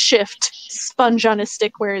makeshift sponge on a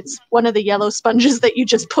stick, where it's one of the yellow sponges that you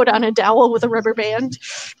just put on a dowel with a rubber band.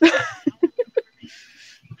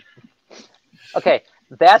 Okay,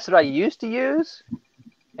 that's what I used to use,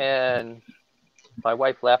 and my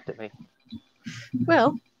wife laughed at me.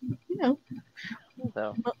 Well,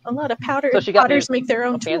 So a lot of potters make their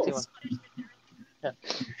own fancy tools. one. Yeah.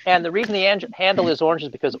 And the reason the handle is orange is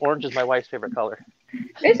because orange is my wife's favorite color.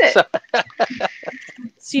 Is it?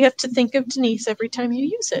 So you have to think of Denise every time you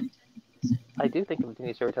use it. I do think of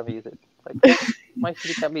Denise every time I use it. Like, my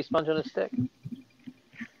city can be sponge on a stick.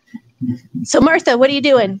 So Martha, what are you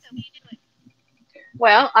doing?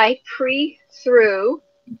 Well, I pre-threw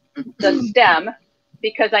the stem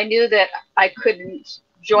because I knew that I couldn't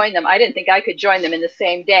join them. I didn't think I could join them in the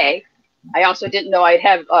same day. I also didn't know I'd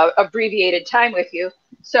have abbreviated time with you.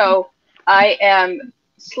 So I am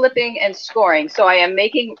slipping and scoring. So I am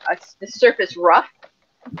making the surface rough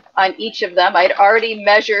on each of them. I'd already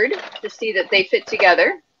measured to see that they fit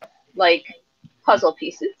together like puzzle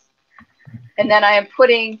pieces. And then I am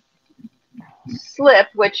putting slip,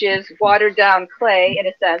 which is watered down clay in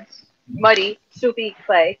a sense, muddy, soupy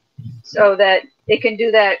clay, so that it can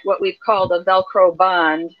do that, what we've called a Velcro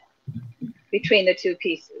bond between the two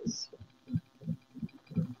pieces.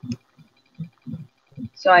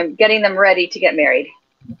 So I'm getting them ready to get married.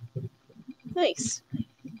 Nice.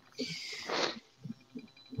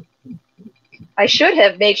 I should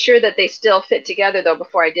have made sure that they still fit together, though,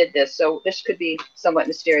 before I did this. So this could be somewhat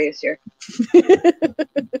mysterious here.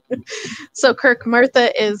 So Kirk,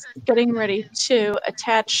 Martha is getting ready to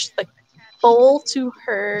attach the bowl to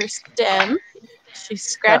her stem. She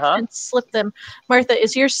scratched and slipped them. Martha,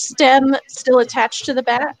 is your stem still attached to the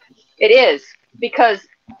bat? It is, because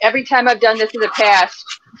every time I've done this in the past,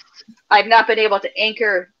 I've not been able to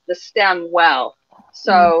anchor the stem well.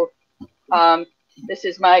 So this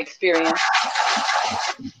is my experience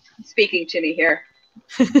speaking to me here.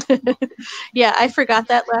 Yeah, I forgot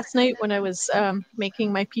that last night when I was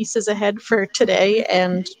making my pieces ahead for today,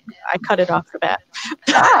 and I cut it off the bat.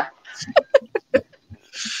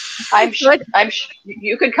 I'm sure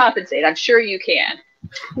you can compensate. I'm sure you can.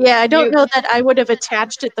 Yeah, I don't know that I would have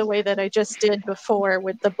attached it the way that I just did before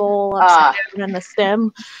with the bowl upside down and the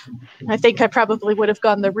stem. I think I probably would have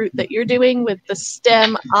gone the route that you're doing with the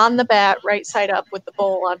stem on the bat, right side up, with the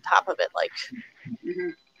bowl on top of it, like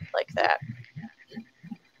that.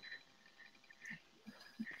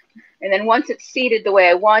 And then once it's seated the way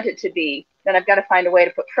I want it to be, then I've got to find a way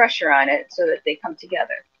to put pressure on it so that they come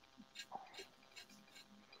together.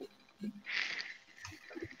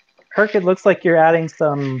 Kirk, it looks like you're adding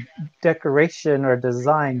some decoration or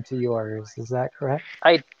design to yours. Is that correct?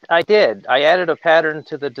 I did. I added a pattern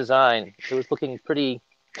to the design. It was looking pretty.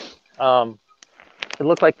 It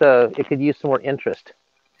looked like it could use some more interest.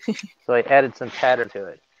 So I added some pattern to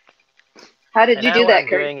it. How did you do that, What I'm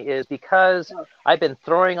Kurt? doing is, because I've been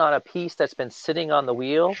throwing on a piece that's been sitting on the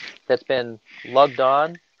wheel, that's been lugged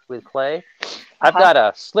on with clay. I've got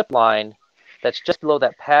a slip line that's just below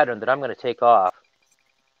that pattern that I'm going to take off,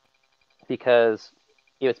 because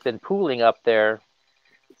it's been pooling up there,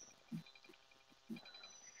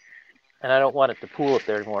 and I don't want it to pool up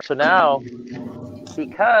there anymore. So now,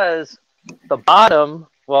 because the bottom,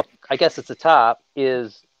 well, I guess it's the top,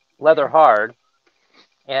 is leather hard,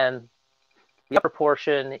 and the upper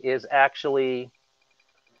portion is actually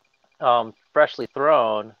freshly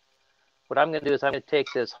thrown, what I'm going to do is I'm going to take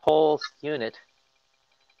this whole unit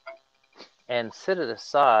and sit it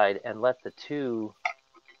aside and let the two,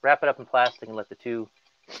 wrap it up in plastic and let the two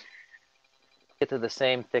get to the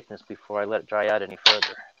same thickness before I let it dry out any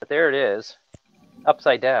further. But there it is,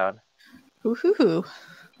 upside down. Ooh. Does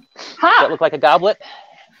that look like a goblet?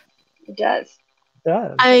 It does. It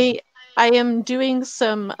does. I am doing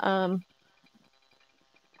some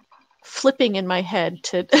flipping in my head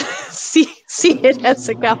to see it as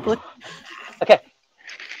a goblet. Okay.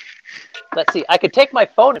 Let's see. I could take my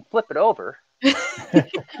phone and flip it over.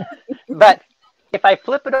 But if I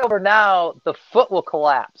flip it over now, the foot will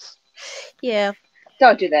collapse. Yeah.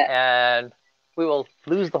 Don't do that. and we will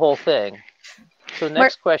lose the whole thing. So the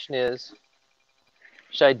next question is,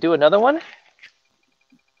 should I do another one?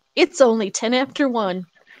 It's only 10 after 1.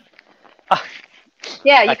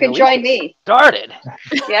 Yeah, I you can can at least join get me. started.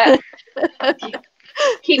 Yeah.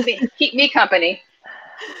 Keep me company.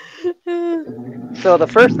 So the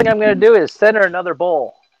first thing I'm going to do is center another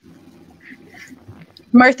bowl.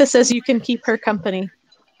 Martha says you can keep her company.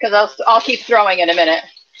 Because I'll keep throwing in a minute.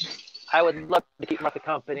 I would love to keep Martha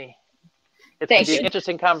company. It's going Thank to be an you.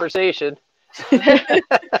 interesting conversation.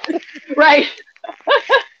 Right.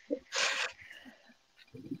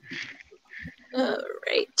 All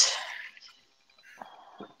right.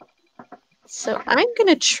 So I'm going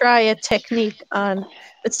to try a technique on.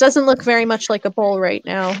 This doesn't look very much like a bowl right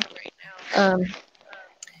now.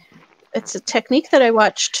 It's a technique that I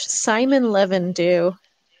watched Simon Levin do.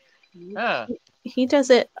 Huh. He does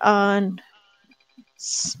it on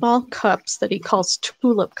small cups that he calls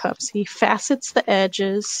tulip cups. He facets the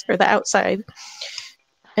edges or the outside,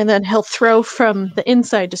 and then he'll throw from the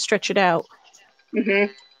inside to stretch it out.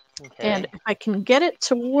 Mm-hmm. Okay. And if I can get it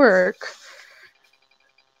to work,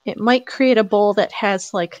 it might create a bowl that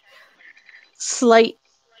has like slight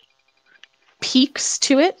peaks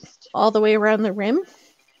to it all the way around the rim.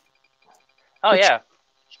 Oh, yeah.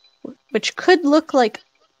 Which could look like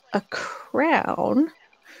a crown.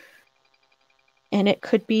 And it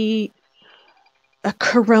could be a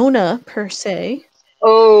corona per se.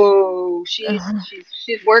 Oh, she's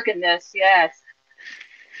working this. Yes.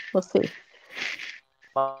 We'll see.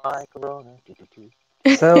 My corona.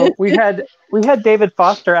 So we had David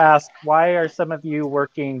Foster ask, why are some of you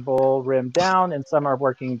working bowl rim down and some are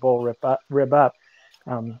working bowl rib up?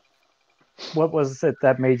 What was it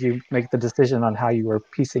that made you make the decision on how you were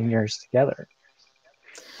piecing yours together?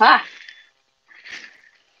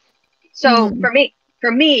 So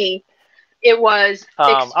for me, it was.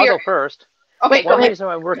 I'll go first. Okay, go One ahead. reason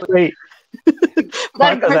I'm working. Wait.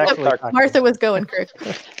 Martha was going, Kirk.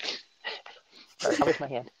 Sorry, I'll raise my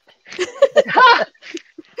hand.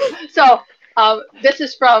 So this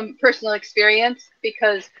is from personal experience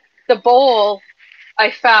because the bowl I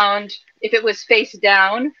found, if it was face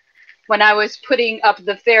down, when I was putting up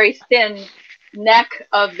the very thin neck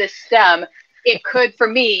of the stem, it could, for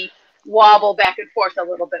me, wobble back and forth a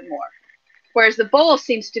little bit more. Whereas the bowl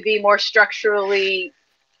seems to be more structurally,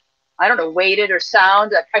 I don't know, weighted or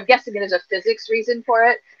sound. I'm guessing there's a physics reason for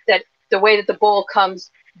it, that the way that the bowl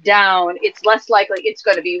comes down, it's less likely it's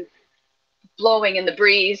going to be blowing in the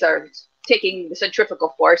breeze or taking the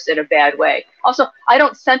centrifugal force in a bad way. Also, I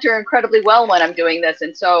don't center incredibly well when I'm doing this,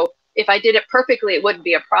 and so if I did it perfectly, it wouldn't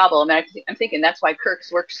be a problem. And I'm thinking that's why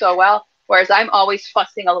Kirk's works so well, whereas I'm always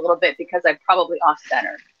fussing a little bit because I'm probably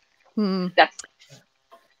off-center. That's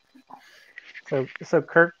So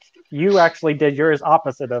Kirk, you actually did yours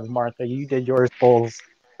opposite of Martha. You did yours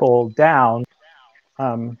bowl down.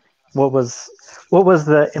 What was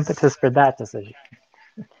the impetus for that decision?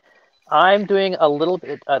 I'm doing a little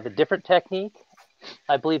bit of a different technique.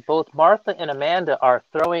 I believe both Martha and Amanda are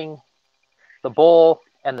throwing the bowl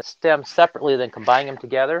and the stem separately, then combining them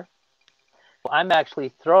together. I'm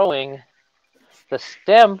actually throwing the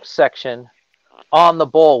stem section on the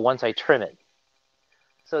bowl once I trim it.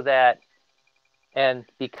 So that, and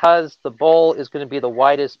because the bowl is going to be the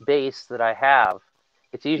widest base that I have,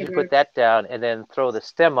 it's easier to put that down and then throw the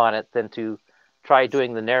stem on it than to try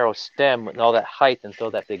doing the narrow stem and all that height and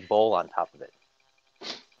throw that big bowl on top of it.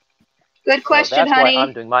 good question, so that's honey. why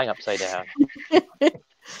I'm doing mine upside down.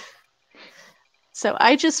 So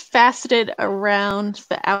I just faceted around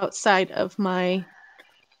the outside of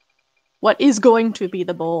what is going to be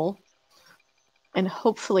the bowl. And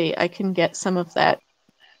hopefully I can get some of that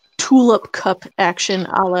tulip cup action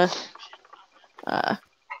a la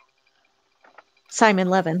Simon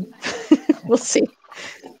Levin. We'll see.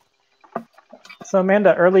 So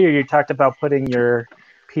Amanda, earlier you talked about putting your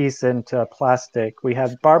piece into plastic. We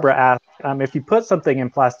had Barbara ask, if you put something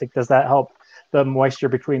in plastic, does that help the moisture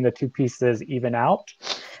between the two pieces even out?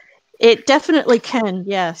 It definitely can,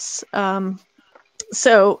 yes.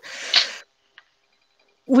 So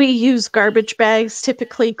we use garbage bags.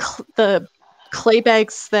 Typically, the clay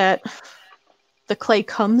bags that the clay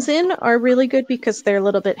comes in are really good because they're a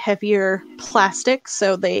little bit heavier plastic,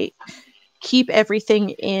 so they keep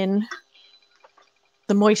everything in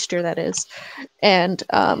the moisture, that is, and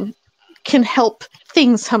can help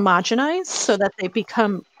things homogenize so that they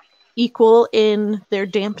become equal in their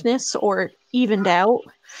dampness or evened out.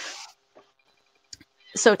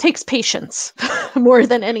 So it takes patience more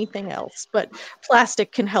than anything else, but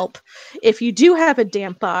plastic can help. If you do have a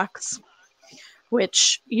damp box,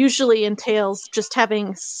 which usually entails just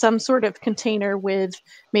having some sort of container with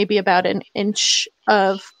maybe about an inch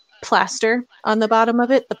of plaster on the bottom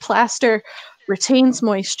of it. The plaster retains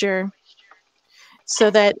moisture so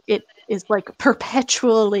that it is like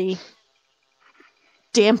perpetually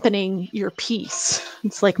dampening your piece.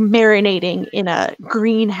 It's like marinating in a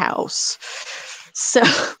greenhouse. So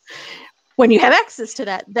when you have access to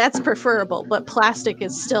that, that's preferable, but plastic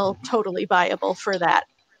is still totally viable for that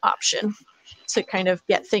option to kind of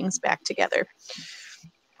get things back together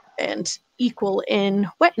and equal in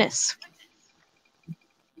wetness.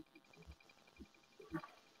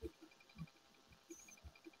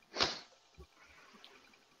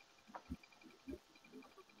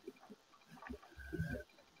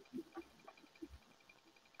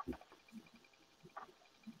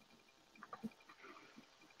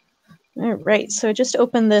 All right, so I just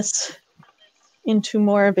opened this into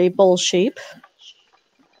more of a bowl shape.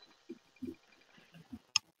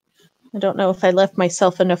 I don't know if I left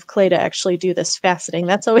myself enough clay to actually do this faceting.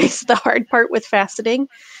 That's always the hard part with faceting.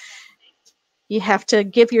 You have to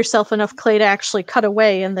give yourself enough clay to actually cut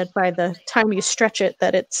away, and that by the time you stretch it,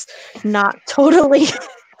 that it's not totally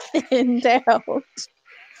thinned out.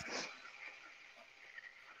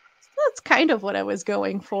 That's kind of what I was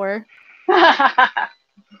going for.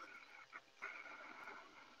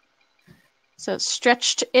 So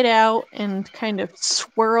stretched it out and kind of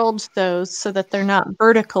swirled those so that they're not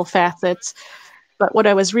vertical facets. But what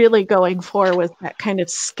I was really going for was that kind of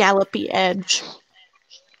scallopy edge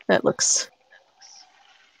that looks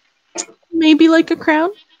maybe like a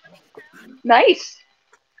crown. Nice.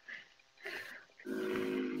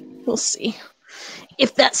 We'll see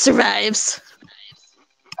if that survives.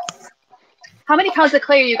 How many pounds of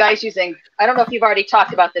clay are you guys using? I don't know if you've already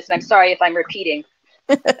talked about this, and I'm sorry if I'm repeating.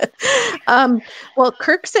 Well,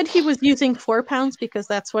 Kirk said he was using 4 pounds because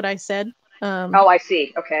that's what I said. Oh, I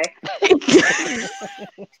see. Okay.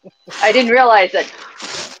 I didn't realize it.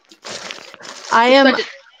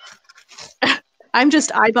 I'm just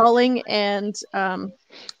eyeballing and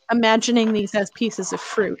imagining these as pieces of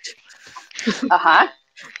fruit. Uh-huh.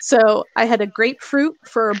 So I had a grapefruit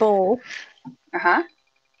for a bowl. Uh-huh.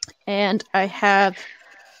 And I have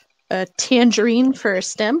a tangerine for a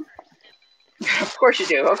stem. Of course you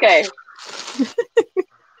do. Okay.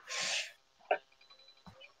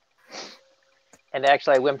 And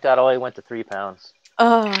actually, I wimped out. I went to 3 pounds.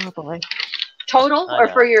 Oh boy! Total or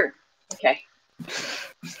for your? Okay.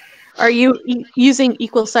 Are you using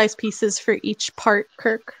equal size pieces for each part,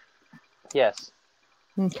 Kirk? Yes.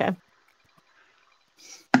 Okay.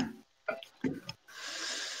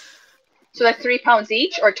 So that's 3 pounds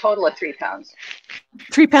each, or a total of 3 pounds?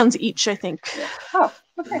 3 pounds each, I think. Oh,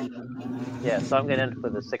 okay. Yeah, so I'm going to end up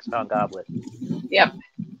with a 6-pound goblet. Yep.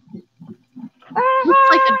 Looks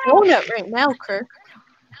like a donut right now, Kirk.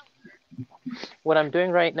 What I'm doing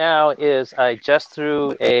right now is I just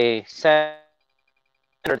threw a centered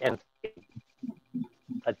and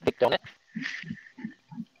a thick donut.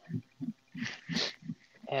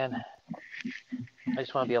 And I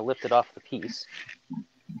just want to be able to lift it off the piece.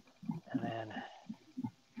 And then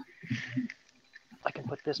I can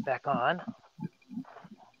put this back on.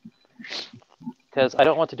 Because I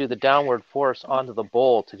don't want to do the downward force onto the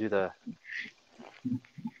bowl to do the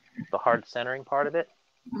hard centering part of it.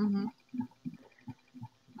 Mm-hmm.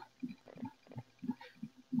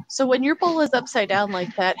 So when your bowl is upside down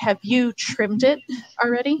like that, have you trimmed it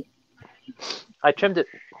already? I trimmed it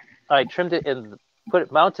and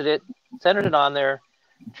mounted it, centered it on there,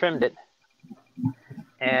 trimmed it,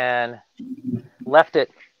 and left it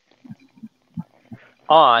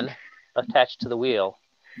on, attached to the wheel.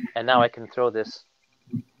 And now I can throw this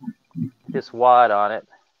wad on it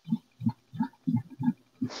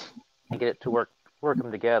and get it to work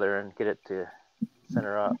them together and get it to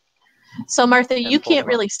center up. So Martha, you can't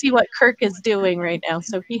really see what Kirk is doing right now.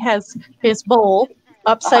 So he has his bowl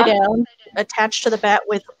upside down, attached to the bat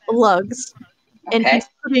with lugs, and he's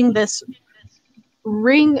putting this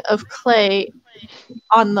ring of clay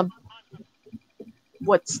on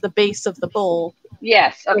what's the base of the bowl.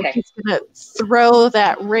 Yes, okay. So he's going to throw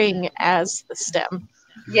that ring as the stem.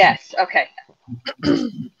 Yes, okay.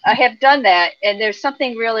 I have done that, and there's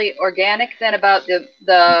something really organic then about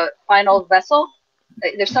the final vessel.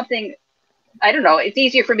 There's something, I don't know, it's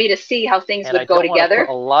easier for me to see how things would go together. I don't want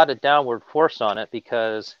to put a lot of downward force on it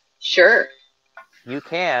because sure, you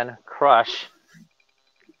can crush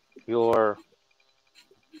your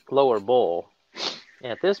lower bowl.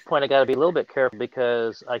 And at this point, I got to be a little bit careful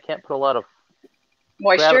because I can't put a lot of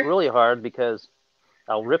moisture. Grab it really hard because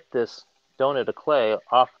I'll rip this donut of clay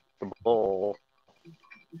off the bowl.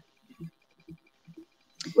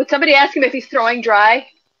 Would somebody ask him if he's throwing dry?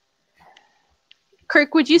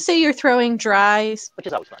 Kirk, would you say you're throwing dry which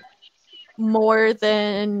is always fun. more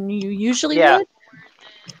than you usually Yeah. would?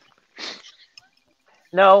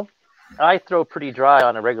 No, I throw pretty dry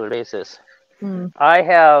on a regular basis. Hmm. I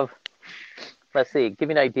have, let's see, give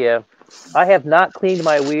me an idea. I have not cleaned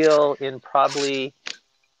my wheel in probably,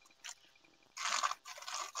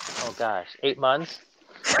 oh gosh, 8 months.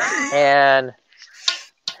 And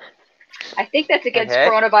I think that's against Okay.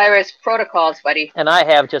 coronavirus protocols, buddy. and I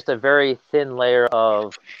have just a very thin layer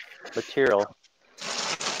of material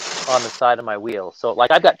on the side of my wheel. So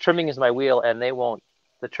like I've got trimmings in my wheel and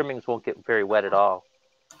the trimmings won't get very wet at all.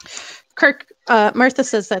 Kirk, Martha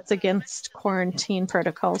says that's against quarantine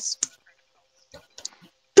protocols.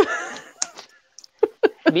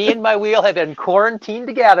 Me and my wheel have been quarantined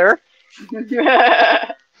together.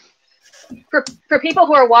 For people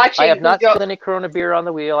who are watching, I have who not don't- spilled any Corona beer on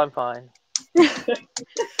the wheel. I'm fine.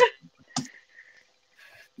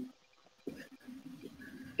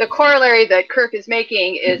 the corollary that Kirk is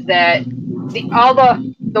making is that all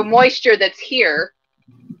the moisture that's here,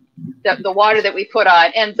 the water that we put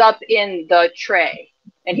on, ends up in the tray.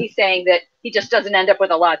 And he's saying that he just doesn't end up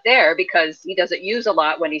with a lot there because he doesn't use a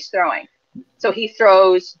lot when he's throwing. So he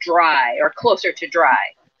throws dry or closer to dry.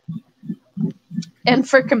 And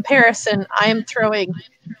for comparison, I'm throwing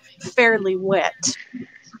fairly wet.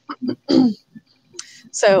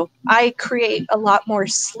 So I create a lot more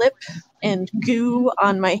slip and goo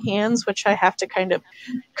on my hands, which I have to kind of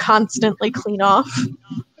constantly clean off.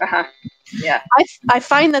 Uh-huh. Yeah. I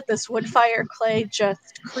find that this wood fire clay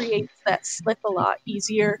just creates that slip a lot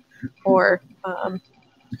easier or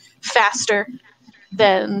faster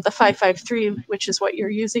than the 553, which is what you're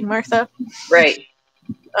using, Martha. Right.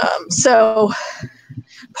 So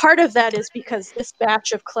part of that is because this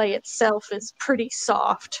batch of clay itself is pretty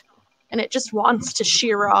soft and it just wants to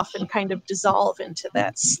shear off and kind of dissolve into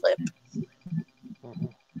that slip.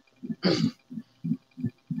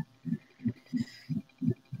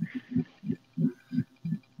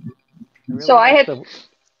 really So I like had- the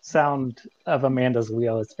sound of Amanda's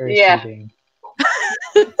wheel. It's very Yeah. soothing.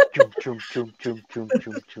 Choom, choom, choom, choom, choom,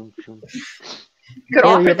 choom, choom, choom. Could What were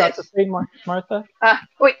offer you about this. to say, Martha?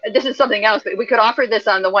 Wait, this is something else, but we could offer this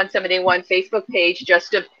on the 171 Facebook page,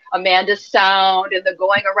 just of Amanda's sound and the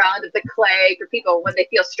going around of the clay for people when they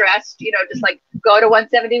feel stressed, just like go to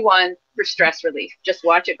 171 for stress relief. Just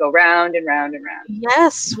watch it go round and round and round.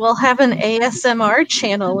 Yes, we'll have an ASMR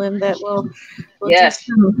channel and that will Yes.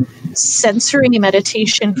 do some sensory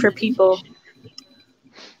meditation for people.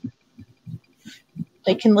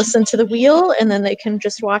 They can listen to the wheel and then they can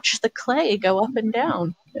just watch the clay go up and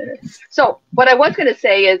down. So what I was going to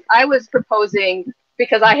say is I was proposing,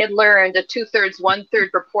 because I had learned a 2/3, 1/3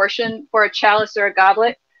 proportion for a chalice or a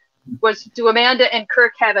goblet, do Amanda and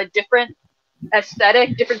Kirk have a different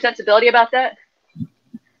aesthetic, different sensibility about that?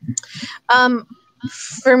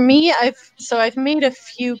 For me, I've made a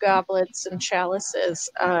few goblets and chalices.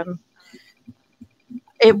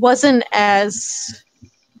 It wasn't as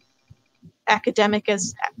academic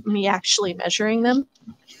as me actually measuring them.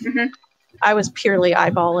 Mhm. I was purely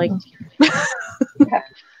eyeballing.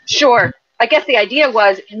 Sure. I guess the idea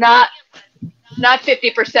was not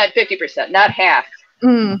 50%, 50%, not half.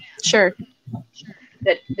 Sure.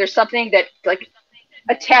 That there's something that like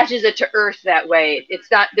attaches it to earth that way.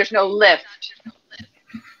 There's no lift.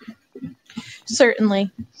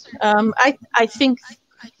 Certainly. I think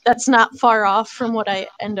that's not far off from what I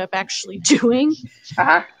end up actually doing.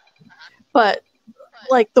 Uh-huh. But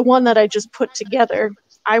like the one that I just put together,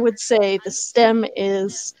 I would say the stem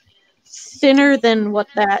is thinner than what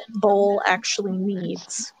that bowl actually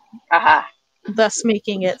needs, Uh-huh. thus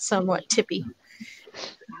making it somewhat tippy.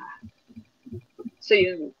 So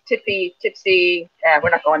you tipsy, we're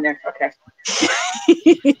not going there. Okay.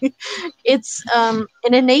 It's an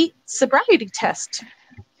innate sobriety test.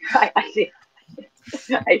 I see.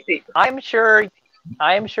 I see. I'm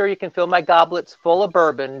sure you can fill my goblets full of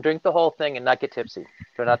bourbon, drink the whole thing, and not get tipsy.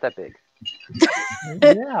 They're not that big.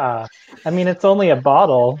 Yeah. I mean, it's only a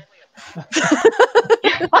bottle.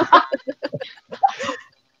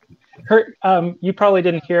 You probably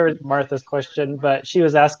didn't hear Martha's question, but she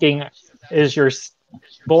was asking, is your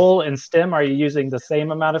bowl and stem, are you using the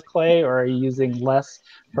same amount of clay or are you using less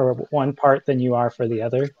for one part than you are for the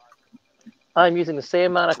other? I'm using the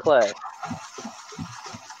same amount of clay.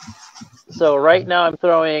 So right now I'm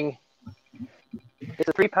throwing, it's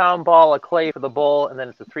a 3-pound ball of clay for the bowl, and then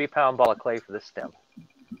it's a 3-pound ball of clay for the stem.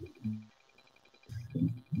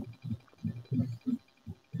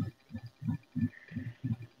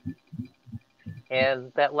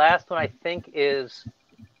 And that last one I think is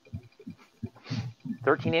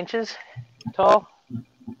 13 inches tall.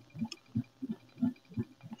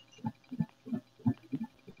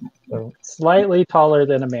 So slightly taller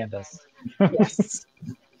than Amanda's. Yes.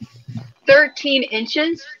 13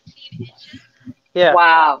 inches? Yeah.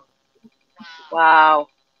 Wow. Wow.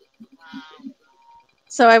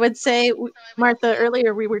 So I would say, Martha,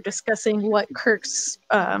 earlier we were discussing what Kirk's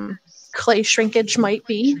clay shrinkage might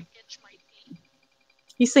be.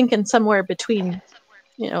 He's thinking somewhere between,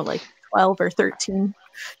 like 12 or 13%.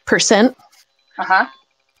 Uh-huh.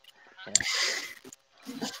 Yeah.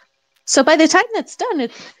 So by the time that's done,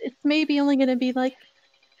 it's maybe only going to be like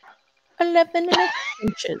 11 and a half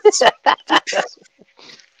inches.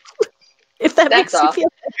 If that makes That's you all.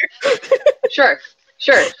 feel better. Sure.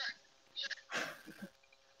 Sure.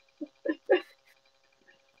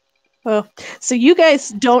 Oh, so you guys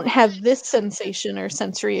don't have this sensation or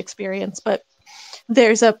sensory experience, but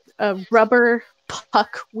there's a rubber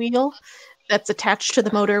puck wheel that's attached to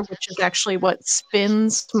the motor, which is actually what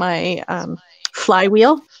spins my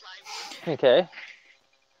flywheel. Okay.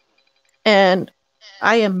 And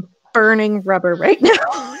I am burning rubber right now.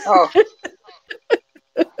 Oh.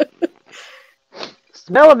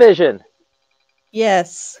 Smell-o-vision.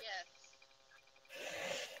 Yes.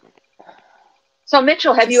 So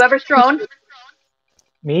Mitchell, have you ever thrown?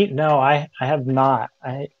 Me? No, I have not.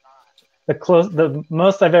 The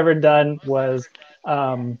most I've ever done was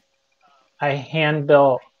I hand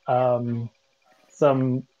built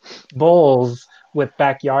some bowls with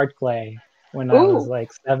backyard clay when I was Ooh.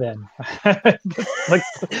 like 7. That's like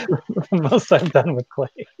the most I've done with clay.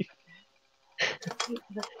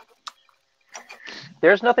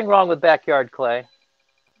 There's nothing wrong with backyard clay.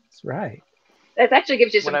 That's right. That actually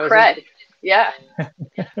gives you some When I was cred. Yeah.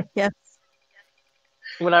 Yes.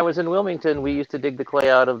 When I was in Wilmington, we used to dig the clay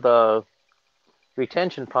out of the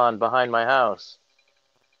retention pond behind my house.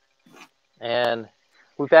 And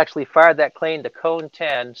we've actually fired that clay into cone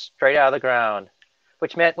 10 straight out of the ground,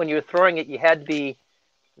 which meant when you were throwing it, you had to be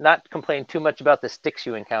not complain too much about the sticks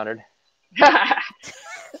you encountered.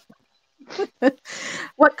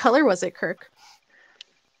 What color was it, Kirk?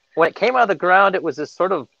 When it came out of the ground, it was this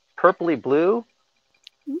sort of purpley blue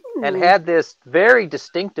and Ooh. had this very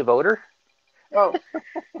distinctive odor. Oh.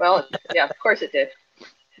 Well, yeah, of course it did.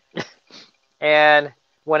 And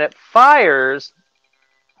when it fires,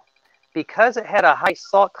 because it had a high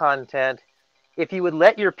salt content, if you would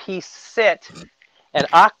let your piece sit, and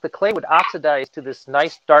the clay would oxidize to this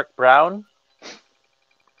nice dark brown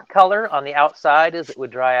color on the outside as it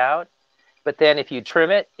would dry out. But then if you trim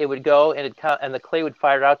it, it would go and the clay would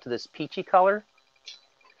fire out to this peachy color.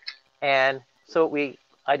 And so what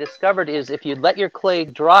I discovered is if you let your clay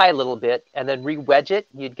dry a little bit and then re-wedge it,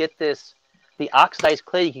 you'd get the oxidized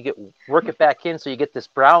clay, you could work it back in so you get this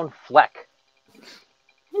brown fleck.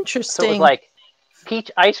 Interesting. So it was like peach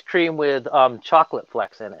ice cream with chocolate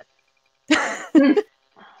flecks in it.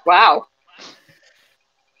 Wow.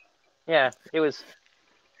 Yeah, it was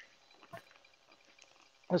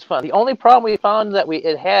fun. The only problem we found that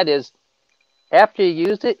it had is after you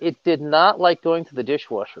used it, it did not like going to the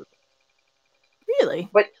dishwasher. Really?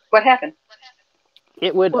 What happened?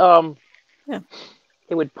 It would yeah.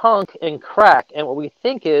 It would punk and crack, and what we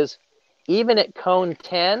think is even at cone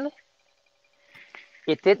 10,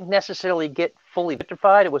 it didn't necessarily get fully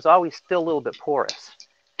vitrified. It was always still a little bit porous.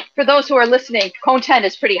 For those who are listening, cone 10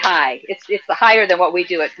 is pretty high. It's higher than what we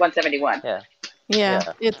do at 171. Yeah.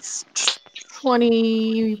 It's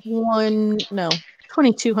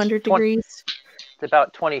 2200 degrees. It's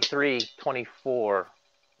about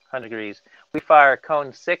 2400 degrees. We fire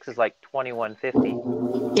cone 6 is like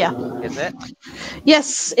 2150. Yeah. Isn't it?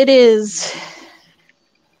 Yes, it is.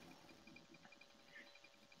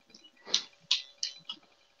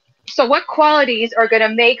 So what qualities are going to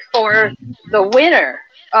make for the winner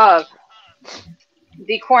of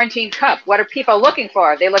the Quarantine Cup? What are people looking for?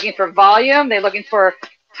 Are they looking for volume? Are they looking for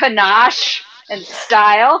panache and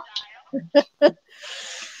style?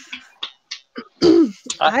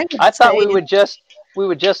 I thought we would just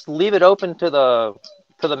leave it open to the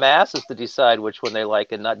masses to decide which one they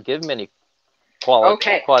like and not give them any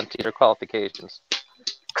quantity or qualifications.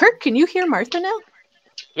 Kirk, can you hear Martha now?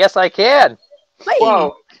 Yes, I can. Hey.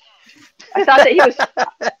 Whoa. I thought that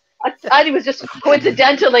he was just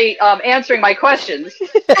coincidentally answering my questions.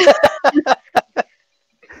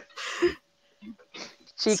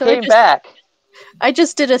 She came back. I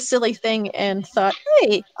just did a silly thing and thought,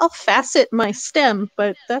 hey, I'll facet my stem,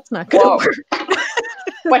 but that's not going to work.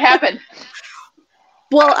 What happened?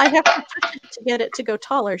 Well, I have to touch it to get it to go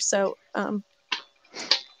taller, so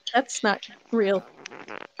that's not real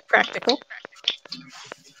practical.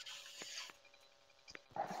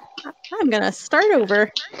 I'm going to start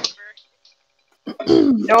over.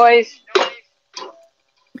 Noise.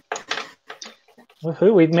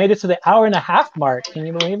 Woohoo, we've made it to the 1.5 hour mark. Can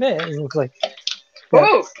you believe it? It's like, yeah.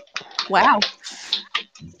 Ooh. Wow.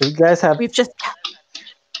 So you guys have We've just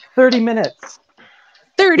 30 minutes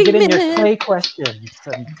 30 to get in your minutes. clay questions.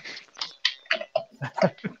 And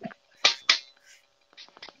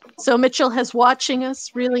So Mitchell, has watching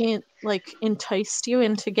us really like enticed you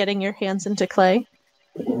into getting your hands into clay?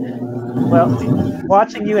 well,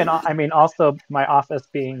 watching you, and I mean, also my office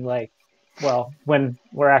being like, well, when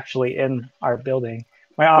we're actually in our building,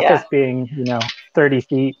 my office being, 30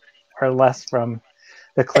 feet or less from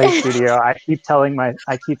the clay studio, I keep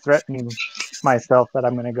threatening myself that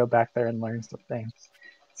I'm going to go back there and learn something.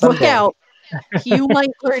 Look Someday. out. You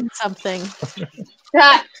might learn something.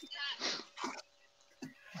 Ah,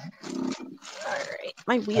 All right.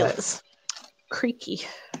 My wheel is creaky.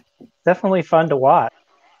 Definitely fun to watch.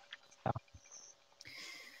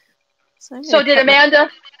 so did Amanda?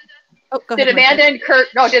 Oh, go Did ahead, Amanda and Kirk?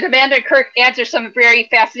 No, did Amanda and Kirk answer some very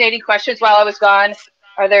fascinating questions while I was gone?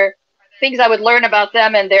 Are there things I would learn about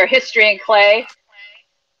them and their history in clay?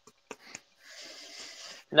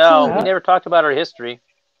 No, we never talked about our history.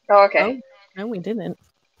 Oh, okay. Oh, no, we didn't.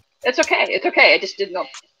 It's okay. It's okay. I just didn't know.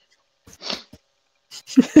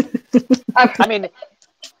 I mean,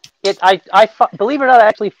 believe it or not, I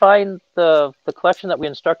actually find the collection that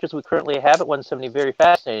instructors we currently have at 170 very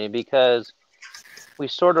fascinating, because we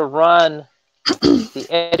sort of run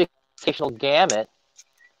the educational gamut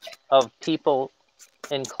of people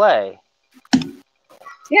in clay.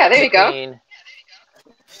 Yeah, there you go.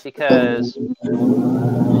 Because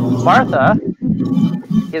Martha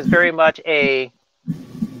is very much a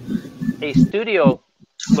studio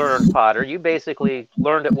learned potter. You basically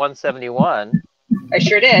learned at 171. I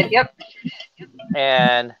sure did. Yep.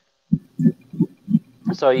 And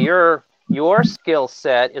so your skill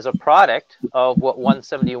set is a product of what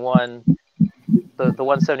 171, the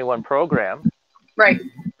 171 program. Right.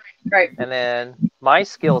 Right. And then my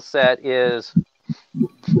skill set is,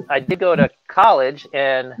 I did go to college,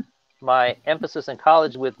 and my emphasis in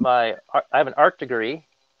college I have an art degree,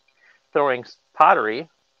 throwing pottery.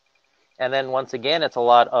 And then once again, I've done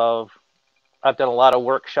a lot of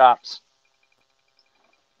workshops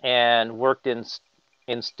and worked in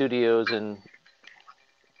studios and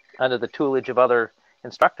under the tutelage of other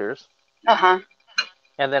instructors. Uh-huh.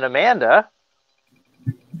 And then Amanda,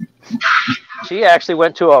 she actually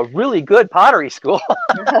went to a really good pottery school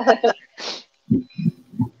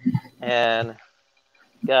and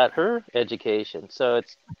got her education. So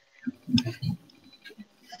it's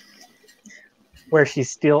where she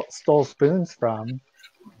stole spoons from.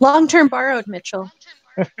 Long-term borrowed, Mitchell.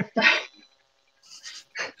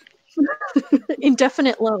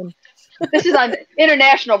 Indefinite loan. This is on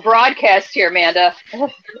international broadcast here, Amanda.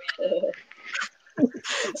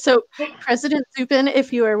 So, President Zupin,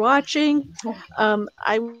 if you are watching,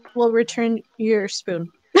 I will return your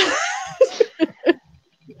spoon.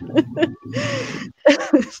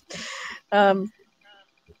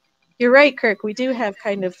 You're right, Kirk. We do have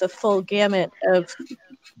kind of the full gamut of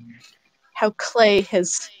how clay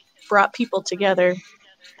has brought people together.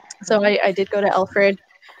 So I did go to Alfred.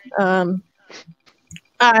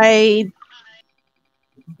 I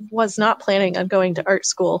was not planning on going to art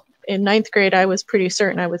school. In 9th grade, I was pretty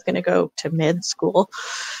certain I was going to go to med school.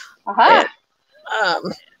 Uh-huh.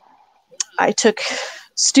 And, I took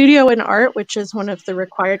studio in art, which is one of the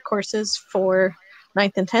required courses for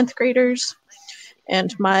 9th and 10th graders.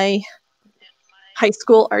 And my high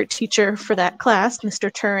school art teacher for that class,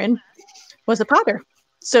 Mr. Turin, was a potter.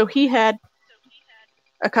 So he had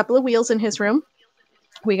a couple of wheels in his room.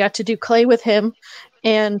 We got to do clay with him,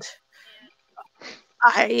 and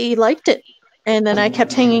I liked it. And then I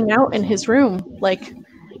kept hanging out in his room, like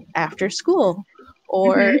after school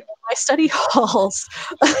or in my study halls,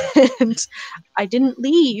 and I didn't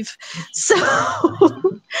leave. So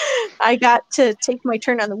I got to take my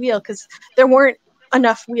turn on the wheel because there weren't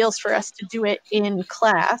enough wheels for us to do it in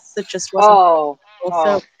class. It just wasn't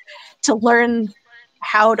possible. So to learn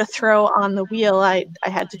how to throw on the wheel, I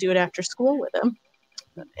had to do it after school with him.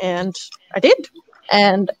 And I did.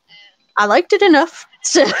 And I liked it enough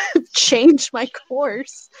to change my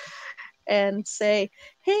course and say,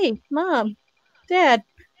 hey, Mom, Dad,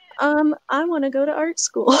 I want to go to art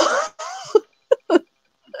school.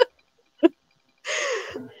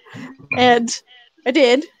 And I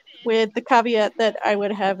did, with the caveat that I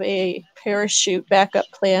would have a parachute backup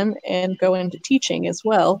plan and go into teaching as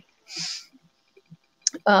well.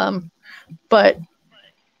 But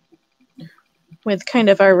with kind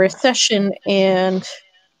of our recession and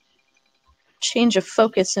change of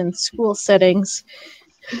focus in school settings.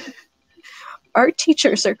 Art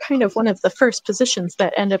teachers are kind of one of the first positions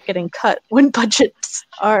that end up getting cut when budgets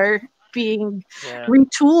are being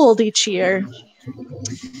retooled each year.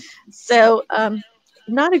 So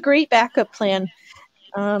not a great backup plan.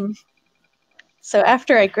 So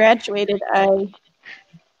after I graduated, I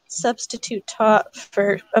substitute taught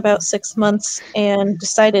for about 6 months and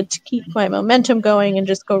decided to keep my momentum going and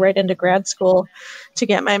just go right into grad school to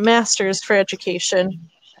get my master's for education.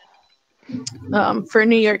 For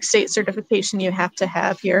New York State certification, you have to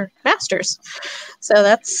have your master's. So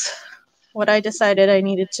that's what I decided. I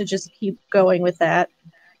needed to just keep going with that,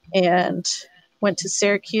 and went to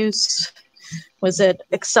Syracuse, was an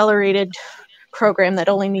accelerated program that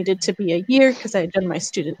only needed to be a year because I had done my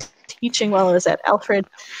student teaching while I was at Alfred.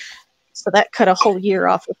 So that cut a whole year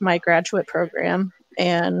off of my graduate program.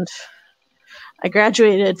 And I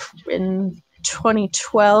graduated in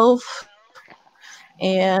 2012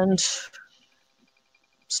 and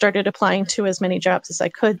started applying to as many jobs as I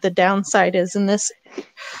could. The downside is in this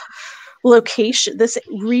location, this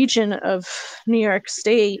region of New York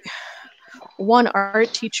State, one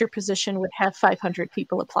art teacher position would have 500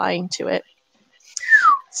 people applying to it.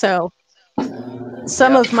 So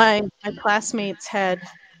some of my classmates had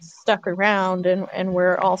stuck around and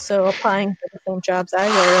were also applying for the same jobs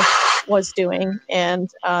I was doing. And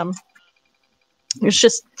there's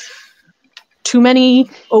just too many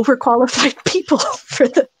overqualified people for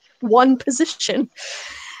the one position.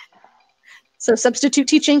 So substitute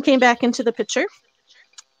teaching came back into the picture.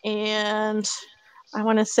 And I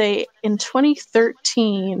want to say in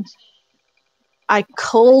 2013, I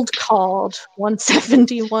cold called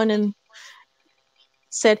 171 and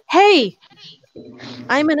said, "Hey,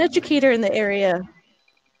 I'm an educator in the area.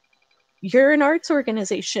 You're an arts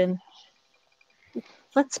organization.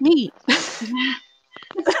 Let's meet."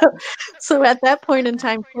 So at that point in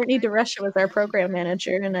time, Courtney DeRusha was our program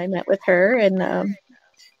manager, and I met with her, and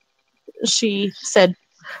she said,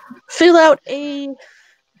 "Fill out a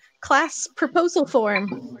class proposal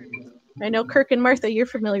form." I know Kirk and Martha, you're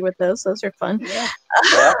familiar with those. Those are fun. Yeah.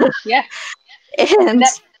 Yeah. And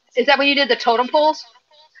is that when you did the totem poles?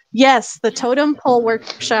 Yes, the totem pole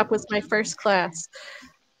workshop was my first class.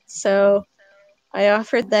 So I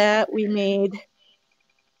offered that. We made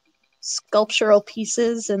sculptural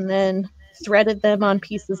pieces and then threaded them on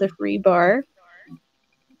pieces of rebar,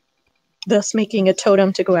 thus making a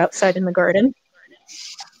totem to go outside in the garden.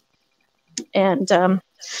 And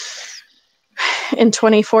in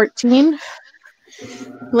 2014,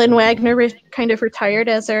 Lynn Wagner kind of retired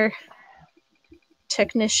as our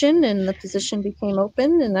technician, and the position became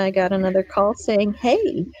open, and I got another call saying,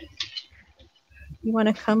 "Hey, you want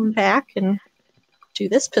to come back and do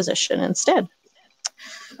this position instead?"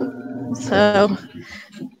 So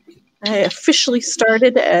I officially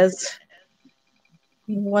started as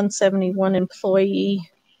a 171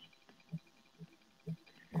 employee,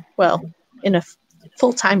 well, in a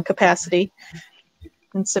full-time capacity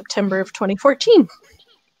in September of 2014.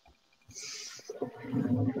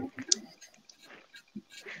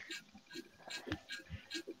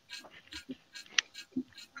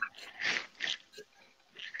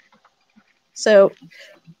 So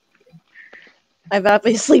I've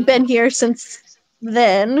obviously been here since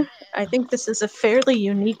then. I think this is a fairly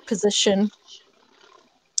unique position.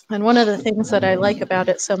 And one of the things that I like about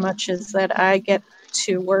it so much is that I get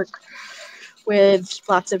to work with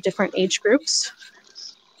lots of different age groups.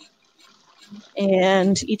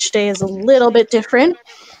 And each day is a little bit different.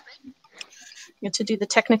 You get to do the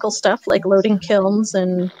technical stuff like loading kilns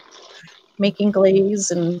and making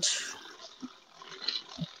glaze and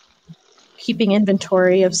keeping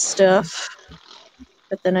inventory of stuff.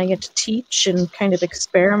 But then I get to teach and kind of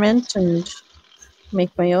experiment and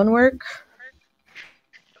make my own work.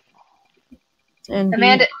 And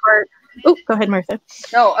Amanda, oh, go ahead, Martha.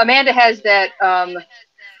 No, Amanda has that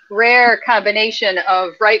rare combination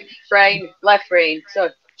of right brain, left brain. So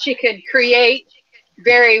she can create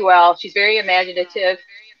very well. She's very imaginative,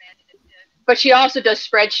 but she also does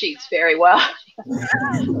spreadsheets very well.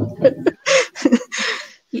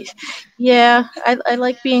 Yeah, I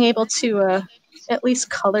like being able to at least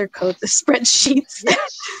color code the spreadsheets.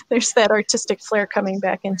 There's that artistic flair coming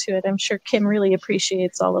back into it. I'm sure Kim really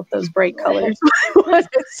appreciates all of those bright colors when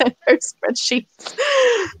it's in her spreadsheets.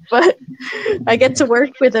 But I get to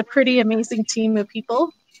work with a pretty amazing team of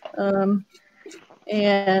people. And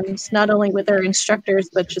not only with our instructors,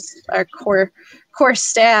 but just our core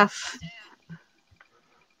staff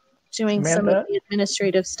doing some of the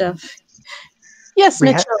administrative stuff. Yes,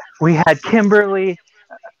 Mitchell. We had Kimberly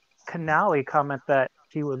Canali comment that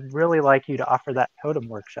she would really like you to offer that totem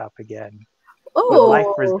workshop again. when life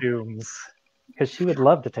Oh, resumes, because she would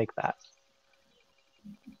love to take that.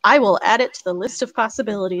 I will add it to the list of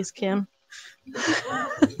possibilities, Kim.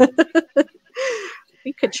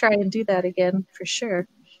 We could try and do that again for sure.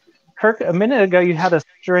 Kirk, a minute ago you had a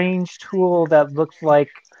strange tool that looked like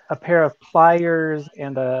a pair of pliers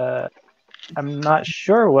and I'm not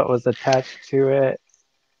sure what was attached to it.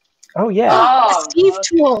 Oh yeah. Oh, Steve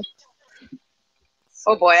tool.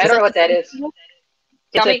 oh boy, I don't know what that is.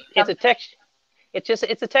 Tell me. It's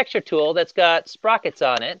a texture tool that's got sprockets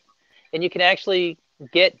on it, and you can actually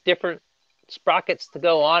get different sprockets to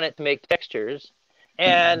go on it to make textures.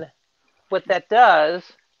 And what that does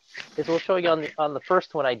is, we'll show you on the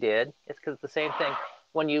first one I did. It's because it's the same thing.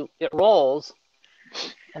 When it rolls,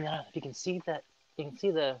 and then if you can see that, you can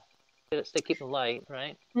see the stay keep the light,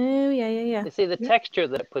 right? Oh yeah. You see the texture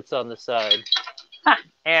that it puts on the side.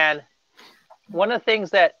 And one of the things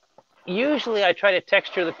that usually I try to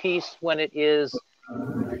texture the piece when it is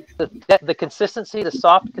the consistency, the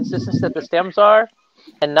soft consistency that the stems are,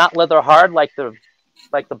 and not leather hard like the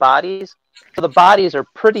bodies. So the bodies are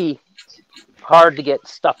pretty hard to get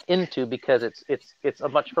stuff into because it's a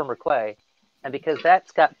much firmer clay, and because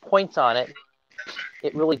that's got points on it,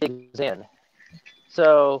 it really digs in.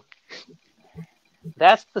 So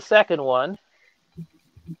that's the second one.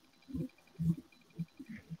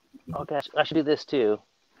 Oh gosh, I should do this too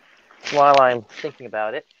while I'm thinking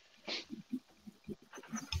about it.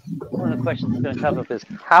 One of the questions that's going to come up is,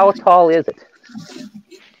 how tall is it?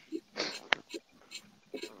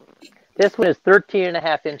 This one is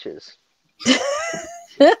 13.5 inches.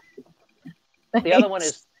 The other one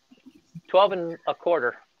is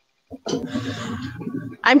 12.25.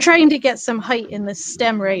 I'm trying to get some height in the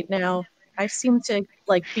stem right now. I seem to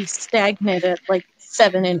be stagnant at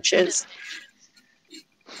 7 inches.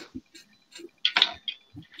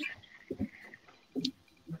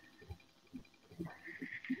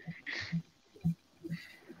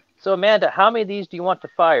 So Amanda, how many of these do you want to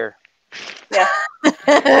fire? Yeah.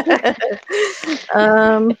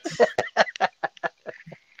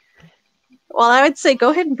 Well, I would say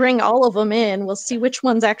go ahead and bring all of them in. We'll see which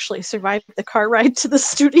ones actually survive the car ride to the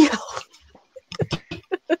studio.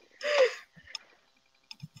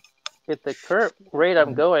 At the current rate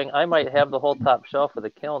I'm going, I might have the whole top shelf of the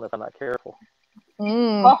kiln if I'm not careful.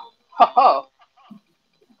 Mm. Oh.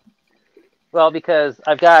 Well, because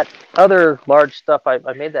I've got other large stuff. I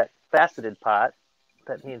made that faceted pot.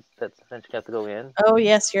 That's essentially got to go in. Oh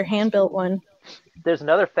yes, your hand-built one. There's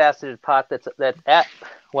another faceted pot that's at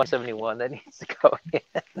 171 that needs to go in.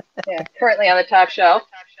 Yeah, currently on the top shelf.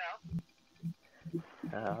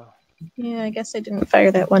 Yeah, I guess I didn't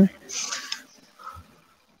fire that one.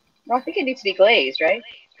 Well, I think it needs to be glazed, right?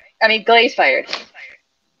 I mean, glaze fired.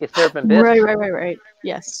 It's never been bisque. Right.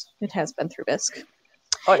 Yes, it has been through bisque.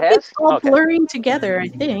 Oh, it has? It's all Okay. blurring together, I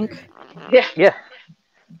think. Yeah.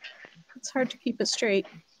 It's hard to keep it straight.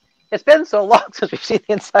 It's been so long since we've seen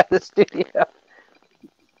the inside of the studio.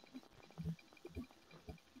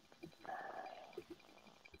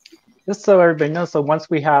 Just so everybody knows, so once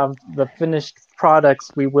we have the finished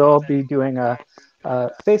products, we will be doing a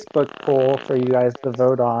Facebook poll for you guys to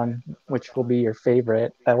vote on, which will be your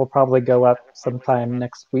favorite. That will probably go up sometime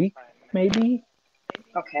next week, maybe.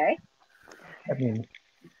 Okay. I mean,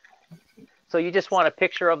 so you just want a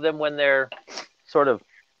picture of them when they're sort of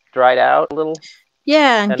dried out a little?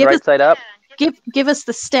 Yeah, and right side up? Give us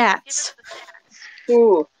the stats.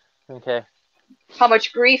 Ooh. Okay. How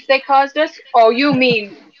much grief they caused us? Oh, you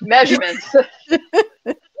mean measurements. So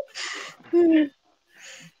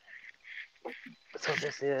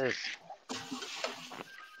this is...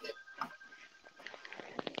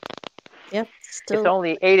 Yep. Still. It's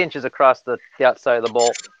only 8 inches across the outside of the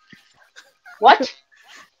bowl. What?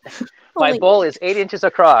 My bowl is 8 inches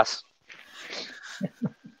across.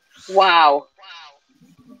 Wow.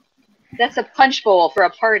 That's a punch bowl for a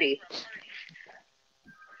party.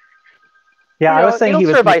 yeah, I was saying he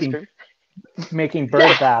was making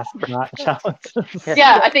bird baths, not chalices.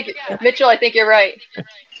 Yeah, Mitchell, I think you're right.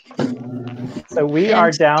 So we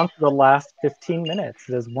are down to the last 15 minutes.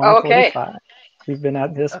 It is 1:45. Okay. We've been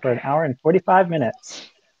at this for an hour and 45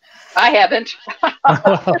 minutes. I haven't.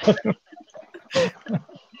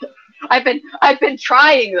 I've been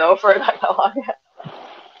trying though for that long.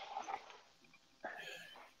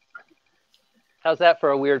 How's that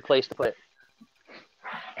for a weird place to put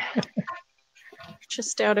it?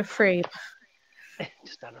 Just out of frame.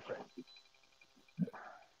 Just out of frame.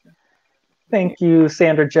 Thank you,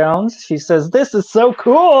 Sandra Jones. She says, "This is so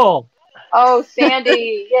cool." Oh,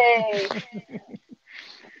 Sandy, yay.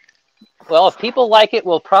 Well, if people like it,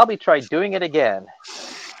 we'll probably try doing it again.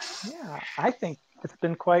 Yeah, I think it's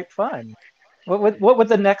been quite fun. What would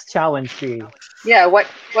the next challenge be? Yeah, what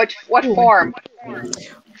form?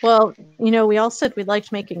 Well, you know, we all said we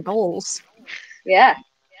liked making bowls. Yeah.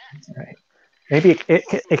 Right. Maybe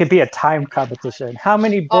it could be a time competition. How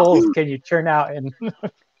many bowls can you churn out in?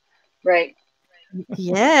 Right.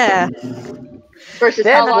 Yeah. Versus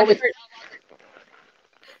Then how long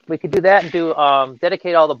we could do that and do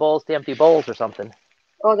dedicate all the bowls to empty bowls or something.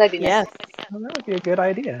 Oh, that'd be nice. Yes, Well, that would be a good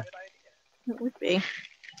idea. it would be.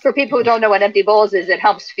 For people who don't know what Empty Bowls is, it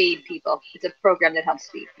helps feed people. It's a program that helps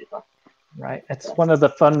feed people. Right. It's one of the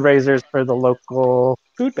fundraisers for the local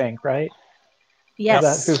food bank, right?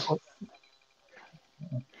 Yes.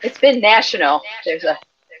 It's been national. There's a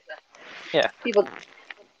Yeah. people.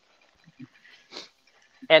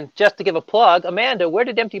 And just to give a plug, Amanda, where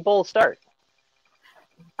did Empty Bowls start?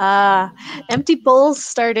 Empty Bowls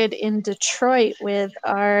started in Detroit with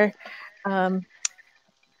our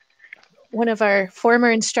one of our former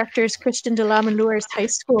instructors, Christian de la Malure's high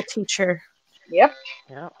school teacher. Yep.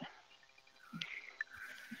 Yeah.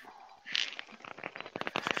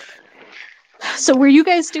 So were you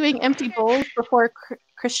guys doing Empty Bowls before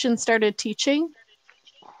Christian started teaching?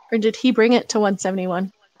 Or did he bring it to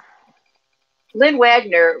 171? Lynn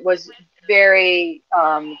Wagner was very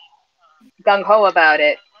gung-ho about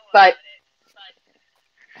it, but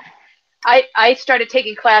I started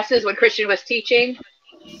taking classes when Christian was teaching.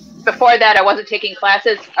 Before that, I wasn't taking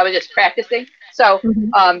classes. I was just practicing. So,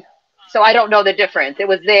 so I don't know the difference. It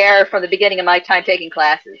was there from the beginning of my time taking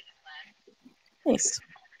classes. Nice.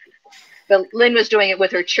 But Lynn was doing it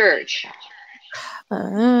with her church.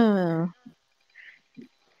 Oh.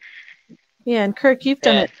 Yeah, and Kirk, you've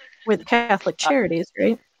done it with Catholic Charities,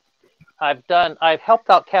 right? I've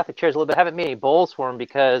helped out Catholic Charities a little bit. I haven't made any bowls for them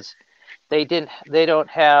because they don't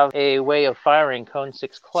have a way of firing cone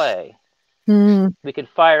 6 clay. We could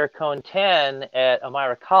fire cone 10 at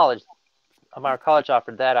Elmira College. Elmira College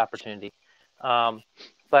offered that opportunity.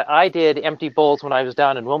 But I did empty bowls when I was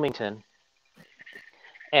down in Wilmington.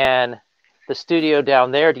 And the studio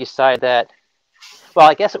down there decided that, well,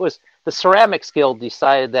 I guess it was the Ceramics Guild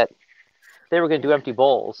decided that they were going to do empty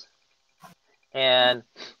bowls. And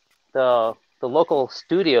the local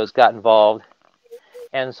studios got involved.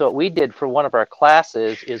 And so what we did for one of our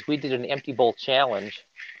classes is we did an empty bowl challenge.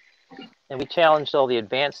 And we challenged all the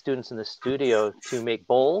advanced students in the studio to make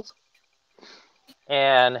bowls.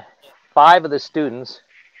 And 5 of the students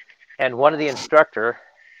and one of the instructor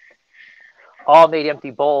all made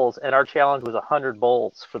empty bowls. And our challenge was 100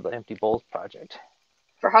 bowls for the Empty Bowls project.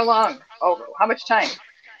 For how long? Oh, how much time?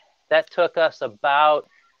 That took us about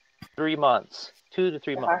 3 months, 2 to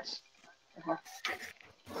 3 months.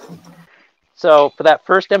 So for that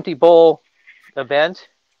first empty bowl event,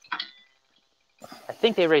 I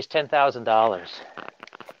think they raised $10,000.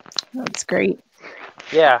 That's great.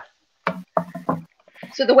 Yeah.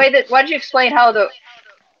 So the way that, why don't you explain how the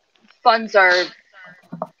funds are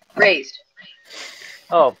raised?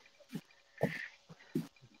 Oh. Do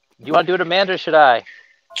you want to do it, Amanda, or should I?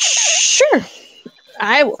 Sure.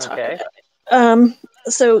 I will talk Okay. about it.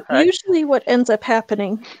 So right. Usually what ends up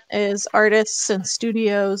happening is artists and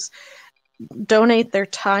studios donate their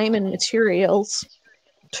time and materials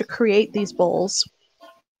to create these bowls.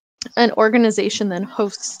 An organization then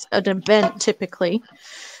hosts an event typically.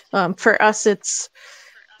 For us, it's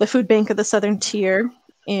the Food Bank of the Southern Tier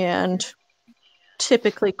and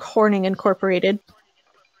typically Corning Incorporated.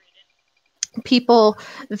 People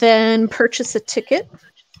then purchase a ticket,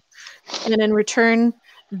 and in return,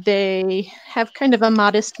 they have kind of a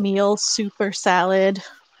modest meal, soup or salad,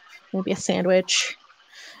 maybe a sandwich,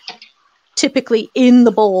 typically in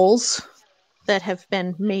the bowls that have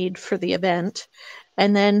been made for the event.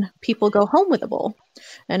 And then people go home with a bowl.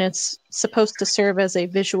 And it's supposed to serve as a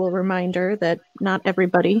visual reminder that not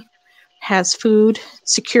everybody has food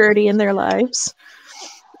security in their lives.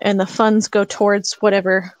 And the funds go towards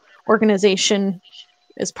whatever organization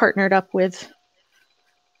is partnered up with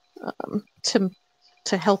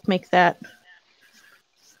to help make that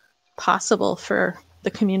possible for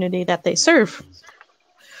the community that they serve.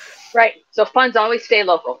 Right. So funds always stay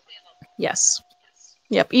local. Yes.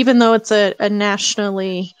 Yep. Even though it's a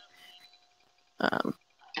nationally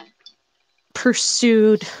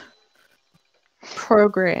pursued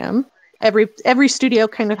program, every studio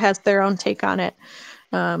kind of has their own take on it.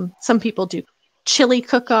 Some people do chili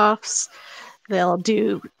cook-offs. They'll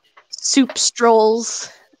do soup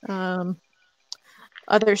strolls.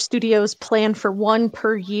 Other studios plan for one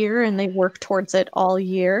per year and they work towards it all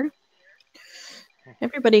year.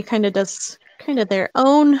 Everybody kind of does their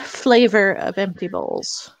own flavor of empty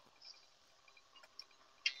bowls.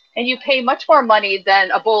 And you pay much more money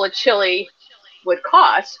than a bowl of chili would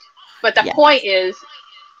cost But the Yes. point is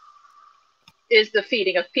the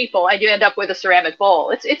feeding of people, and you end up with a ceramic bowl.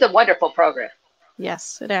 It's a wonderful program.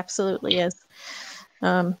 Yes, it absolutely is.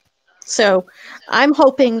 So I'm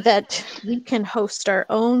hoping that we can host our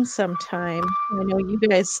own sometime. I know you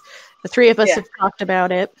guys, the three of us Yeah. have talked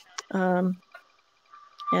about it. And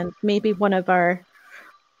maybe one of our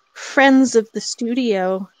friends of the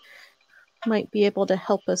studio might be able to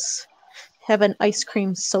help us have an ice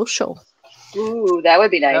cream social Ooh, that would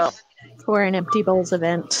be nice. for an Empty Bowls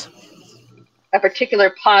event. A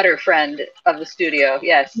particular Potter friend of the studio,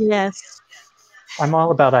 yes. Yes, I'm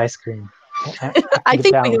all about ice cream. I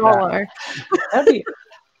think we all are. That'd be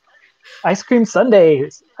ice cream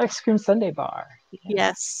sundaes, ice cream sundae bar.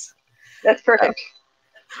 Yes. That's perfect.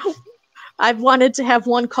 I've wanted to have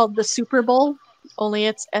one called the Super Bowl, only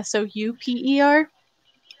it's SOUPER.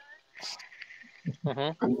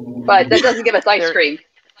 But that doesn't give us ice cream.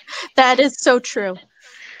 That is so true.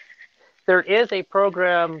 There is a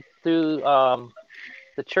program through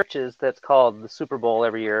the churches that's called the Super Bowl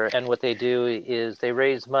every year, and what they do is they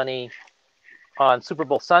raise money on Super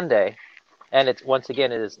Bowl Sunday, and it's once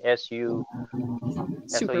again it is Super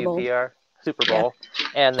Bowl. SOUPR Super Bowl,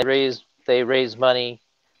 and they raise money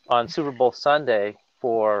on Super Bowl Sunday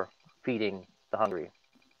for feeding the hungry.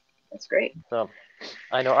 That's great. So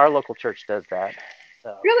I know our local church does that.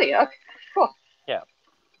 So. Really? Okay, cool. Yeah.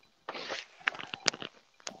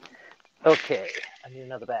 Okay, I need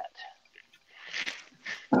another bat.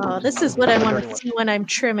 Oh, this is what I want to see when I'm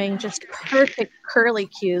trimming. Just perfect curly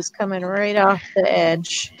cues coming right off the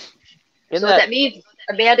edge. So that means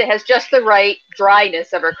Amanda has just the right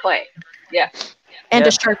dryness of her clay. Yeah. And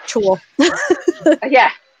a sharp tool.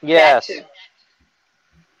 Yeah. Yes.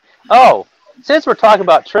 Oh, since we're talking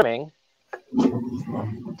about trimming,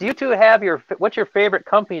 do you two have what's your favorite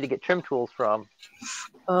company to get trim tools from?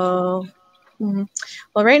 Oh.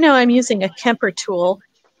 Well, right now I'm using a Kemper tool.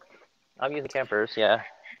 I'm using Kempers, yeah.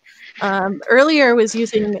 Earlier I was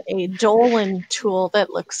using a Dolan tool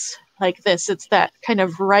that looks like this. It's that kind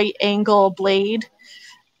of right angle blade.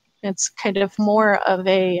 It's kind of more of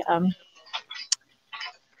a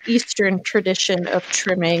Eastern tradition of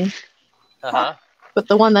trimming. But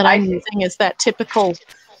the one that I'm using is that typical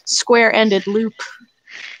square-ended loop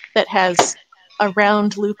that has a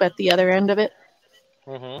round loop at the other end of it.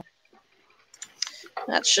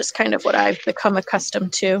 That's just kind of what I've become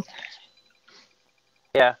accustomed to.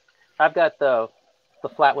 Yeah, I've got the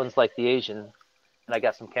flat ones like the Asian, and I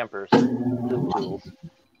got some Kempers loop tools.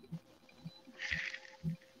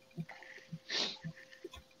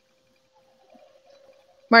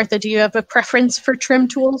 Martha, do you have a preference for trim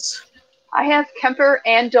tools? I have Kemper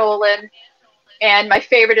and Dolan, and my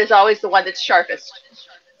favorite is always the one that's sharpest.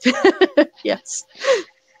 Yes.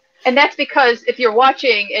 And that's because if you're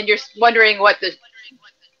watching and you're wondering what the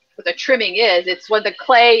trimming is, it's when the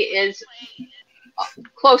clay is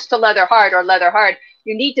close to leather hard or leather hard,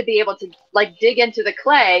 you need to be able to like dig into the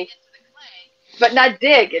clay, but not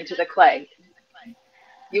dig into the clay.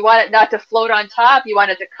 You want it not to float on top. You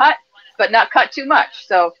want it to cut, but not cut too much.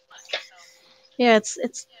 So yeah,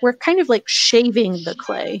 we're kind of like shaving the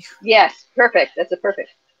clay. Yes, perfect. That's a perfect.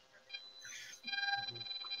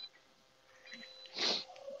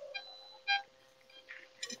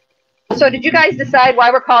 So did you guys decide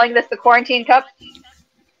why we're calling this the quarantine cup?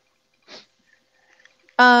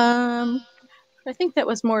 I think that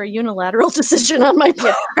was more a unilateral decision on my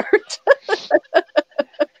part.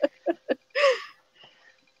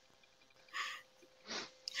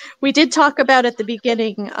 We did talk about at the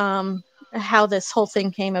beginning how this whole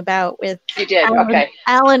thing came about with you did. Okay.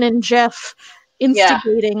 Alan and Jeff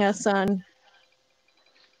instigating us on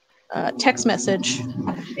text message.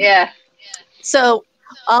 Yeah. So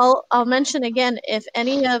I'll mention again, if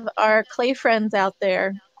any of our clay friends out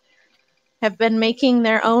there have been making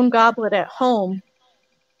their own goblet at home,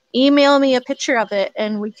 email me a picture of it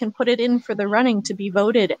and we can put it in for the running to be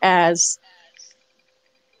voted as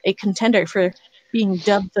a contender for being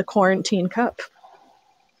dubbed the Quarantine Cup.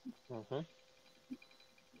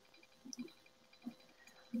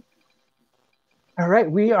 All right,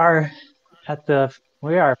 we are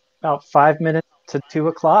about 5 minutes to 2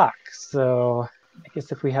 o'clock. So I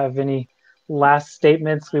guess if we have any last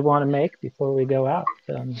statements we want to make before we go out,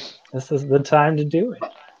 this is the time to do it.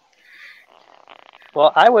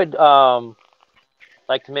 Well, I would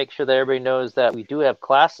like to make sure that everybody knows that we do have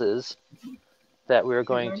classes that we're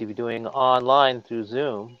going to be doing online through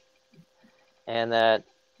Zoom, and that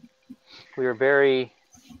we are very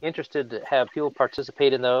interested to have people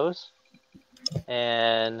participate in those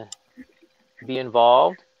and be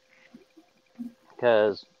involved,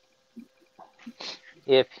 because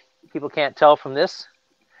if people can't tell from this,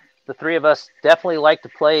 the three of us definitely like to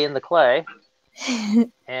play in the clay,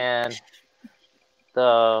 and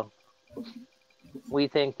we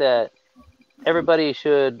think that everybody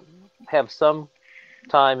should have some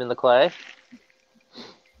time in the clay.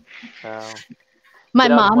 So My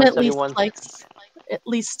get out mom at least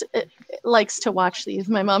 171. likes to watch these.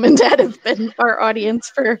 My mom and dad have been our audience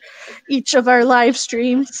for each of our live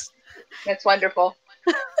streams. That's wonderful.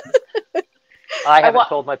 I haven't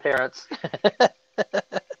told my parents.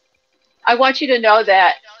 I want you to know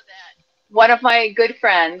that one of my good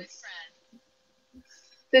friends,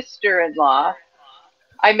 sister-in-law,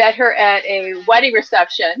 I met her at a wedding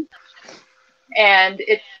reception, and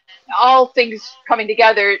it's all things coming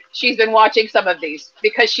together. She's been watching some of these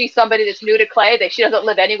because she's somebody that's new to clay. That she doesn't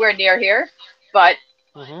live anywhere near here, but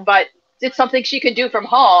it's something she can do from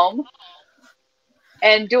home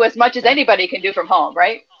and do as much as anybody can do from home,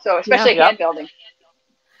 right? So especially hand building.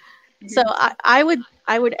 So I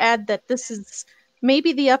would add that this is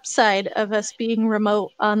maybe the upside of us being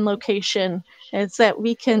remote on location, is that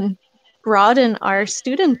we can broaden our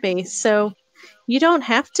student base. So you don't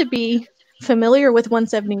have to be familiar with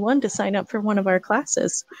 171 to sign up for one of our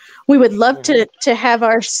classes. We would love to have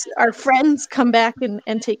our friends come back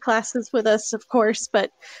and take classes with us, of course, but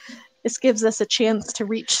this gives us a chance to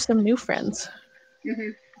reach some new friends. Yeah.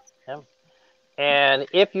 And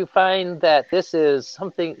if you find that this is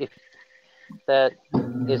something that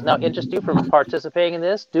is now interesting you from participating in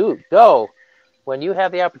this, go. When you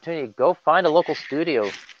have the opportunity, go find a local studio.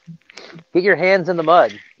 Get your hands in the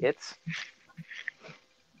mud. This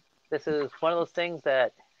is one of those things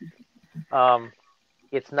that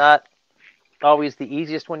it's not always the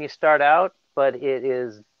easiest when you start out, but it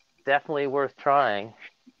is definitely worth trying.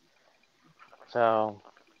 So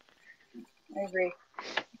I agree.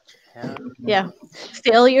 Yeah.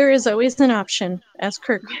 Failure is always an option, as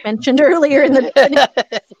Kirk mentioned earlier in the beginning.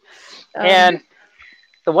 And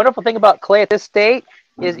the wonderful thing about clay at this state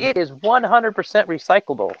is it is 100%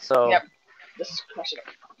 recyclable. So Just crush it.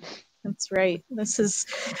 That's right.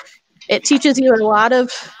 It teaches you a lot of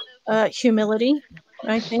humility,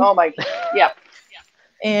 I think. Oh my,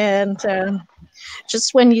 And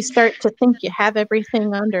just when you start to think you have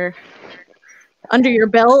everything under your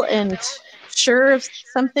belt and sure of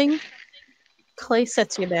something, clay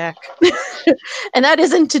sets you back. And that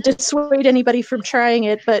isn't to dissuade anybody from trying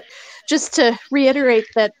it, but just to reiterate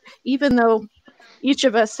that even though each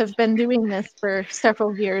of us have been doing this for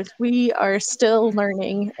several years, we are still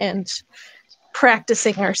learning and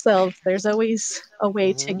practicing ourselves. There's always a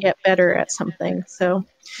way to get better at something. So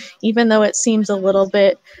even though it seems a little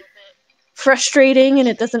bit frustrating and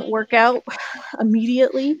it doesn't work out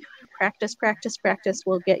immediately, practice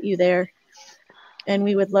will get you there. And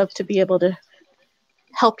we would love to be able to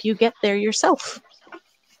help you get there yourself.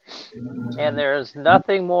 And there's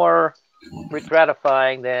nothing more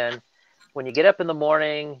gratifying than when you get up in the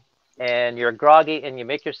morning and you're groggy and you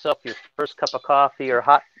make yourself your first cup of coffee or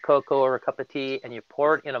hot cocoa or a cup of tea, and you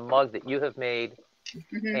pour it in a mug that you have made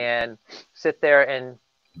and sit there and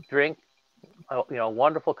drink a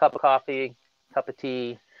wonderful cup of coffee, cup of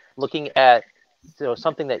tea, looking at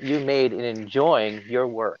something that you made and enjoying your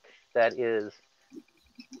work. That is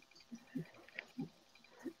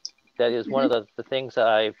one of the things that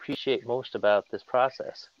I appreciate most about this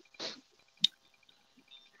process.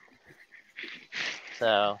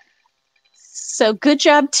 So good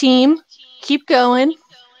job, team. Keep going.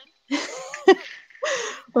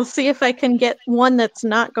 We'll see if I can get one that's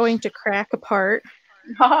not going to crack apart.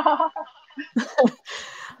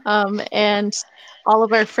 And all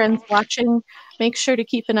of our friends watching, make sure to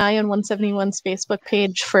keep an eye on 171's Facebook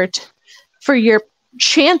page for your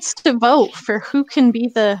chance to vote for who can be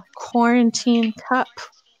the Quarantine Cup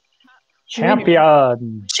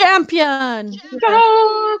champion.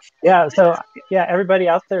 Yeah. So everybody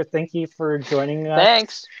out there, thank you for joining us.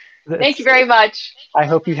 Thanks. Thank you very much. I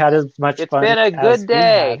hope you had as much fun. It's been a good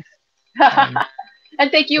day.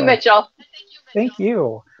 And thank you, Mitchell. Thank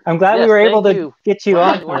you. I'm glad we were able to get you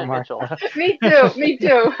on here, Mitchell. Me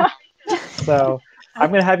too. So I'm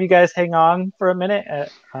going to have you guys hang on for a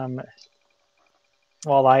minute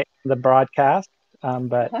while I end the broadcast.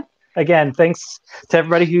 But again, thanks to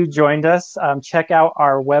everybody who joined us. Check out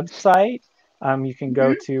our website. You can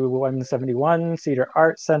go to 171 Cedar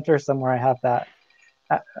Arts Center. Somewhere I have that.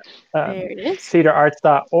 There it is.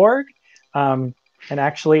 cedararts.org. And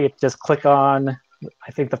actually, just click on,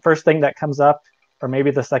 I think the first thing that comes up, or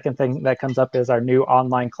maybe the second thing that comes up, is our new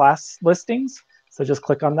online class listings. So just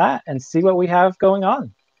click on that and see what we have going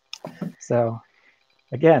on. So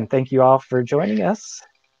again, thank you all for joining us,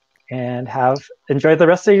 and enjoy the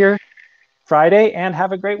rest of your Friday and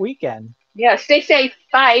have a great weekend. Yeah, stay safe.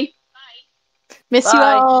 Bye. Miss you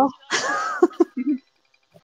Bye. all.